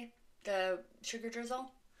I say? The Sugar Drizzle?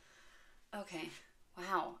 Okay.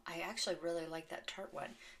 Wow, I actually really like that Tarte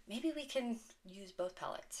one. Maybe we can use both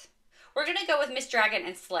palettes. We're going to go with Miss Dragon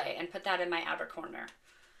and Slay and put that in my outer corner.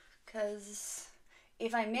 Because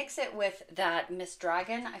if I mix it with that Miss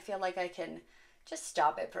Dragon, I feel like I can just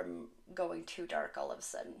stop it from going too dark all of a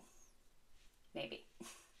sudden. Maybe.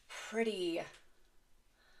 Pretty.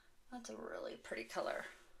 That's a really pretty color.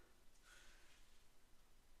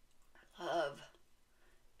 I love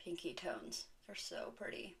pinky tones. They're so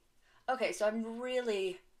pretty. Okay, so I'm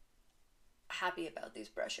really happy about these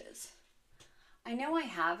brushes. I know I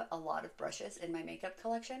have a lot of brushes in my makeup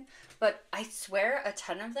collection, but I swear a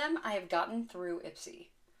ton of them I have gotten through Ipsy,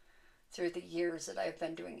 through the years that I've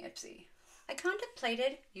been doing Ipsy. I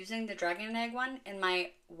contemplated using the Dragon Egg one in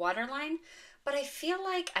my waterline, but I feel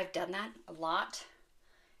like I've done that a lot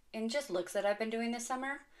in just looks that I've been doing this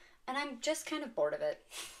summer, and I'm just kind of bored of it.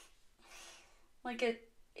 Like,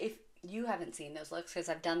 if you haven't seen those looks, because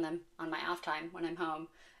I've done them on my off time when I'm home,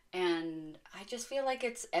 and I just feel like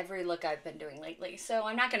it's every look I've been doing lately, so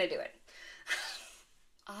I'm not going to do it.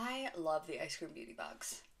 I love the EYESCREAM Beauty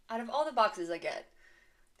Box. Out of all the boxes I get,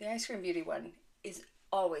 the EYESCREAM Beauty one is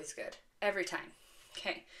always good, every time.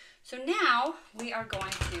 Okay, so now we are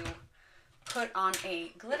going to put on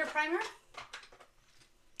a glitter primer,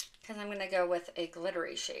 because I'm going to go with a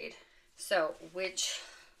glittery shade. So, which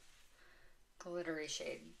glittery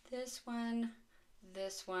shade? This one,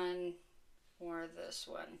 or this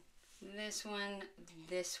one? This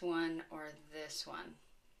one, or this one?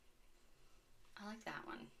 I like that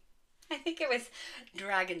one. I think it was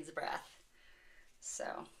Dragon's Breath.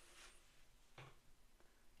 So,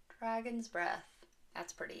 Dragon's Breath.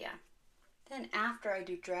 That's pretty, yeah. Then after I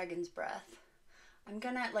do Dragon's Breath, I'm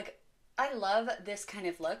gonna, like, I love this kind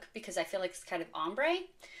of look because I feel like it's kind of ombre.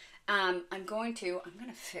 I'm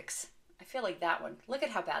gonna fix, I feel like that one. Look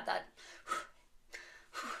at how bad that,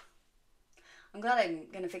 I'm glad I'm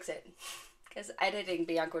gonna fix it, because editing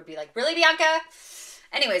Bianca would be like, really, Bianca?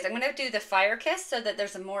 Anyways, I'm gonna do the Fire Kiss so that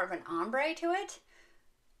there's more of an ombre to it,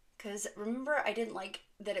 because remember I didn't like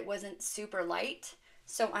that it wasn't super light,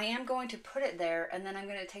 so I am going to put it there, and then I'm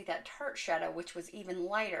gonna take that Tarte shadow, which was even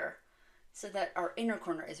lighter, so that our inner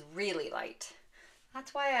corner is really light.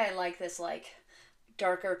 That's why I like this, like,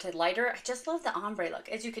 darker to lighter. I just love the ombre look.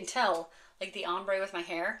 As you can tell, like the ombre with my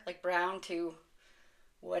hair, like brown to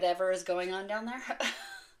whatever is going on down there.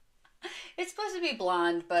 It's supposed to be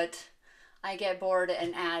blonde, but I get bored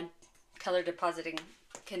and add color depositing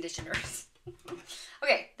conditioners.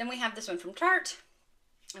 Okay, then we have this one from Tarte,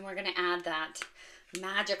 and we're gonna add that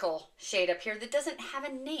magical shade up here that doesn't have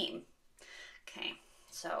a name. Okay,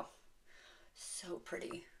 so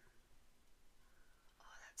pretty.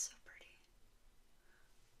 Oh, that's so pretty.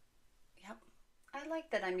 Yep, I like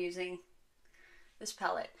that I'm using this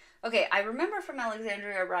palette. Okay, I remember from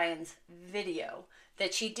Alexandria O'Brien's video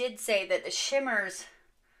that she did say that the shimmers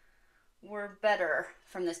were better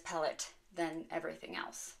from this palette than everything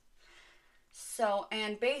else. So,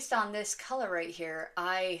 and based on this color right here,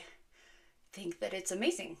 I think that it's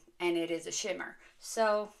amazing, and it is a shimmer.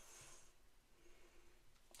 So,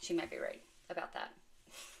 she might be right about that.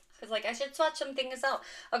 Because, like, I should swatch some things out.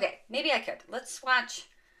 Okay, maybe I could. Let's swatch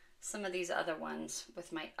some of these other ones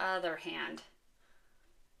with my other hand.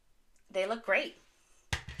 They look great.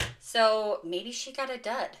 So maybe she got a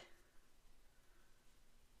dud.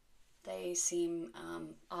 They seem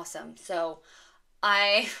awesome. So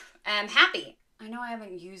I am happy. I know I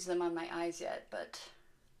haven't used them on my eyes yet, but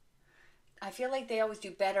I feel like they always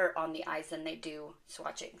do better on the eyes than they do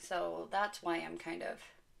swatching. So that's why I'm kind of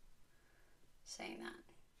saying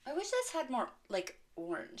that. I wish this had more, like,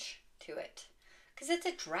 orange to it, because it's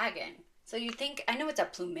a dragon. So you think, I know it's a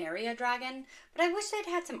Plumeria dragon, but I wish they'd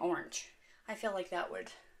had some orange. I feel like that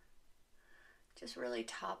would just really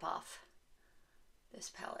top off this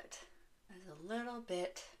palette. There's a little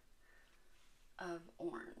bit of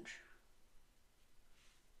orange.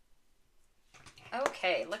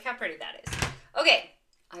 Okay, look how pretty that is. Okay,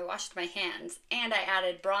 I washed my hands and I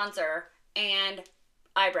added bronzer and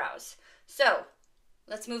eyebrows. So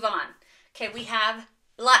let's move on. Okay, we have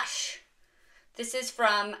blush. This is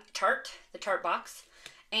from Tarte, the Tarte box,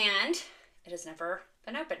 and it has never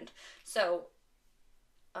been opened. So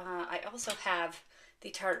I also have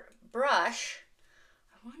the Tarte brush.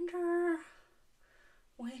 I wonder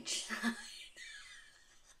which side.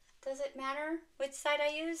 Does it matter which side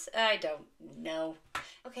I use? I don't know.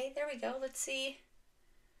 Okay, there we go. Let's see.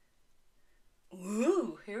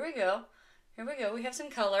 Ooh, here we go. Here we go. We have some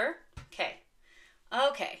color. Okay.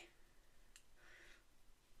 Okay.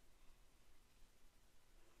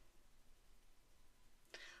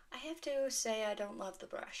 I have to say I don't love the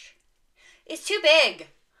brush. It's too big.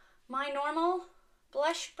 My normal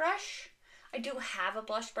blush brush, I do have a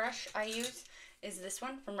blush brush I use, is this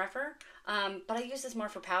one from Repher. But I use this more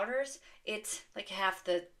for powders. It's like half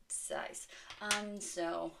the size. And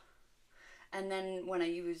then when I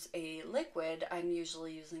use a liquid, I'm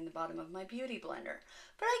usually using the bottom of my beauty blender.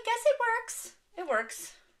 But I guess it works. It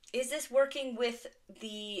works. Is this working with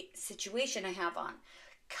the situation I have on?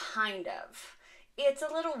 Kind of. It's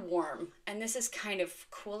a little warm, and this is kind of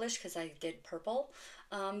coolish because I did purple,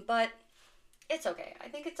 but it's okay. I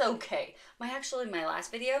think it's okay. My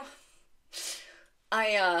last video,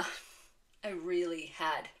 I really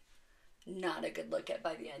had not a good look at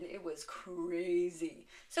by the end. It was crazy.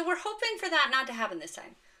 So we're hoping for that not to happen this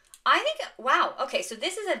time. I think, wow, okay, so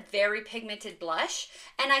this is a very pigmented blush,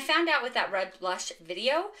 and I found out with that red blush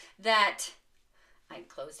video that I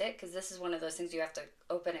closed it, because this is one of those things you have to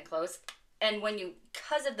open and close. And when you,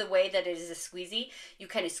 because of the way that it is a squeezy, you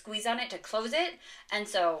kind of squeeze on it to close it, and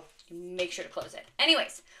so make sure to close it.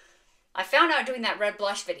 Anyways, I found out doing that red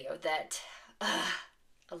blush video that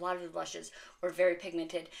a lot of the blushes were very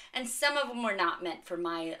pigmented, and some of them were not meant for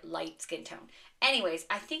my light skin tone. Anyways,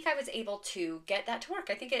 I think I was able to get that to work.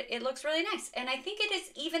 I think it looks really nice, and I think it is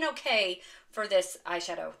even okay for this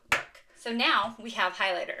eyeshadow look. So now we have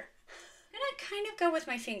highlighter. I'm gonna kind of go with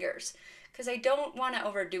my fingers because I don't want to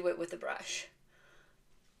overdo it with the brush.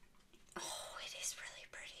 Oh, it is really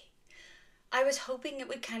pretty. I was hoping it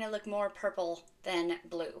would kind of look more purple than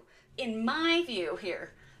blue. In my view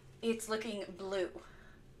here, it's looking blue,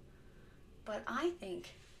 but I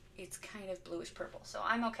think it's kind of bluish purple, so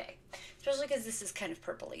I'm okay. Especially because this is kind of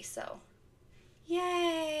purpley, so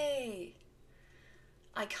yay!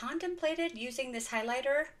 I contemplated using this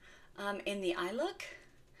highlighter in the eye look,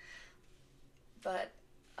 but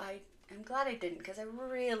I'm glad I didn't because I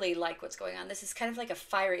really like what's going on. This is kind of like a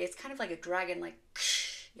fiery, it's kind of like a dragon, like,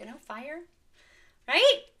 you know, fire,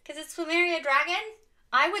 right? Because it's Plumeria dragon.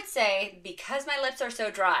 I would say, because my lips are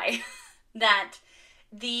so dry, that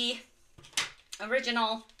the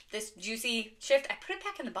original, this Juicy Shift, I put it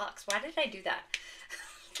back in the box. Why did I do that?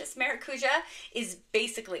 This Maracuja is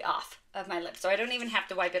basically off of my lips, so I don't even have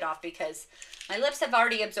to wipe it off because my lips have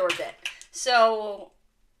already absorbed it. So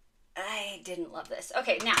I didn't love this.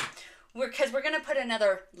 Okay, now, because we're going to put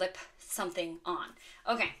another lip something on.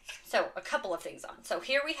 Okay, so a couple of things on. So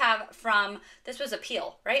here we have from, this was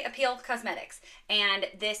Appeal, right? Appeal Cosmetics. And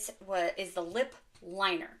this is the lip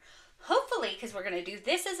liner. Hopefully, because we're going to do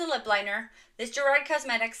this as a lip liner, this Gerard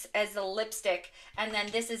Cosmetics as the lipstick, and then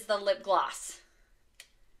this is the lip gloss.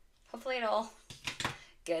 Hopefully it all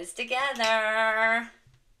goes together.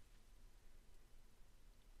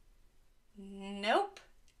 Nope.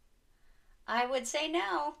 I would say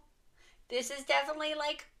no. This is definitely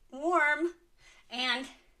like warm, and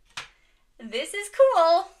this is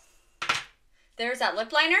cool. There's that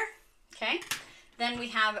lip liner. Okay. Then we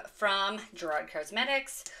have from Gerard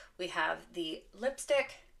Cosmetics, we have the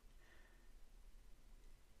lipstick.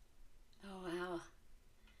 Oh, wow.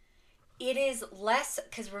 It is less,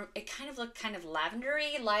 because it kind of looked kind of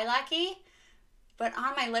lavendery, lilac-y, but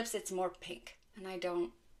on my lips it's more pink, and I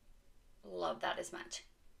don't love that as much.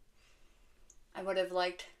 I would have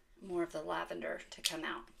liked more of the lavender to come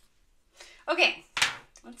out. Okay,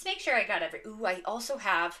 let's make sure I got ooh, I also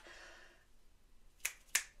have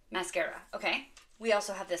mascara. Okay, we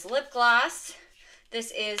also have this lip gloss.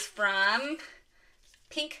 This is from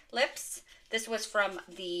Pink Lips. This was from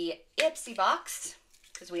the Ipsy box,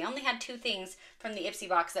 because we only had 2 things from the Ipsy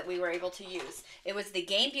box that we were able to use. It was the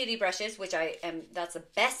Game Beauty brushes, which that's the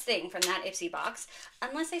best thing from that Ipsy box,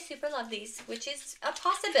 unless I super love these, which is a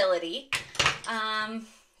possibility.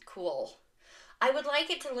 Cool. I would like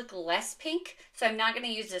it to look less pink, so I'm not going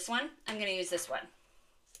to use this one. I'm going to use this one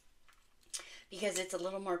because it's a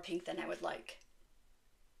little more pink than I would like.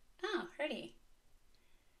 Oh, pretty.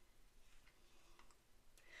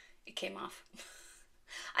 It came off.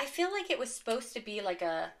 I feel like it was supposed to be like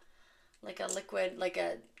a liquid,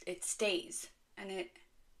 it stays, and it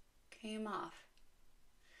came off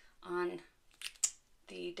on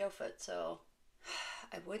the doe foot, so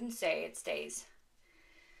I wouldn't say it stays.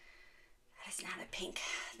 That is not a pink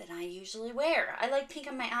that I usually wear. I like pink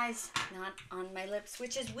on my eyes, not on my lips,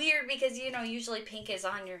 which is weird because, you know, usually pink is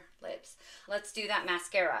on your lips. Let's do that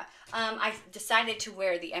mascara. I decided to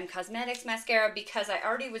wear the M Cosmetics mascara because I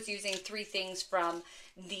already was using 3 things from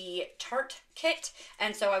the Tarte Kit,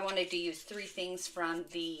 and so I wanted to use 3 things from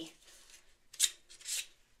the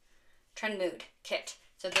Trendmood kit.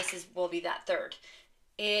 So this will be that 3rd.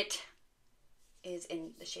 It is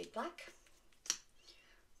in the shade black.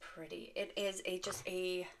 Pretty. It is just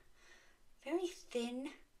a very thin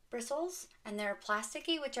bristles, and they're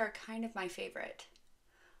plasticky, which are kind of my favorite.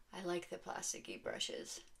 I like the plasticky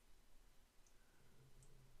brushes.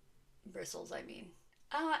 Bristles, I mean.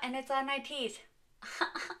 Oh, and it's on my teeth.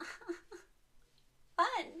 Fun.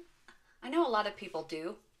 I know a lot of people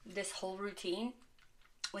do this whole routine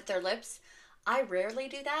with their lips. I rarely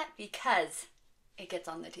do that because it gets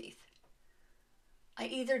on the teeth. I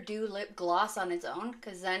either do lip gloss on its own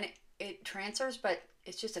because then it transfers, but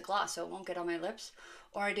it's just a gloss, so it won't get on my lips.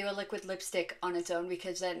 Or I do a liquid lipstick on its own,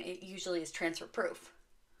 because then it usually is transfer proof.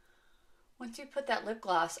 Once you put that lip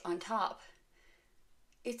gloss on top,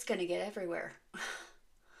 it's gonna get everywhere.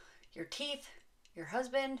 Your teeth, your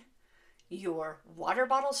husband, your water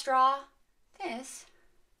bottle straw. This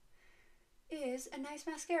is a nice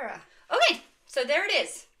mascara. Okay, so there it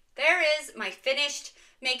is. There is my finished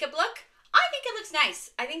makeup look. I think it looks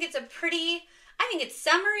nice. I think it's I think it's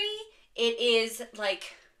summery. It is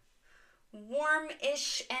like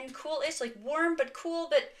warm-ish and cool-ish, like warm but cool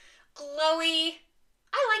but glowy.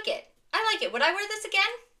 I like it. I like it. Would I wear this again?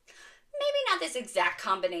 Maybe not this exact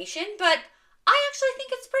combination, but I actually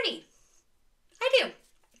think it's pretty. I do,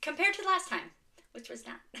 compared to last time, which was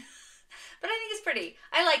not. But I think it's pretty.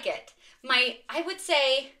 I like it. I would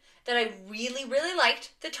say that I really, really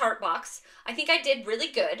liked the Tarte box. I think I did really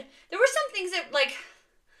good. There were some things that like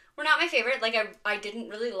were not my favorite. Like I didn't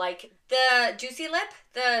really like the Juicy Lip,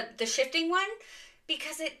 the shifting one,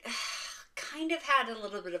 because it kind of had a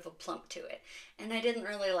little bit of a plump to it. And I didn't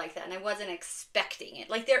really like that, and I wasn't expecting it.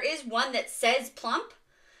 Like there is one that says plump,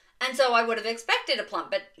 and so I would have expected a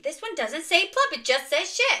plump, but this one doesn't say plump, it just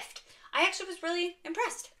says shift. I actually was really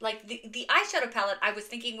impressed. Like the eyeshadow palette I was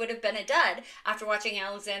thinking would have been a dud after watching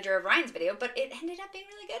Alexandra Ryan's video, but it ended up being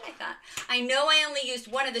really good, I thought. I know I only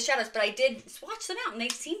used one of the shadows, but I did swatch them out and they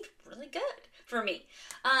seemed really good for me.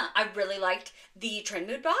 I really liked the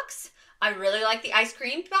Trendmood box. I really liked the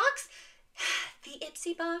EYESCREAM box. The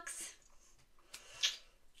Ipsy box.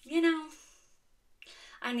 You know,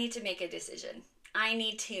 I need to make a decision. I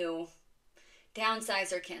need to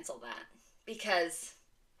downsize or cancel that, because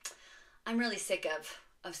I'm really sick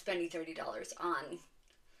of spending $30 on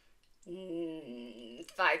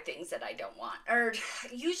 5 things that I don't want. Or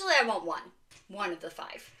usually I want one of the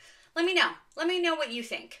 5. Let me know. Let me know what you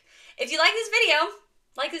think. If you like this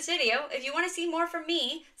video, if you want to see more from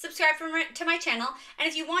me, subscribe to my channel. And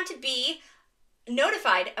if you want to be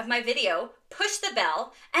notified of my video, push the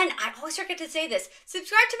bell. And I always forget to say this,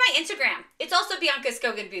 subscribe to my Instagram. It's also Bianca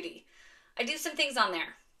Skogan Beauty. I do some things on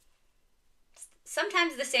there.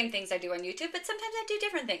 Sometimes the same things I do on YouTube, but sometimes I do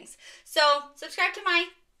different things. So subscribe to my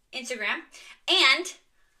Instagram. And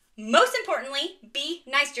most importantly, be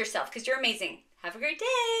nice to yourself, because you're amazing. Have a great day.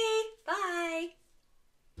 Bye.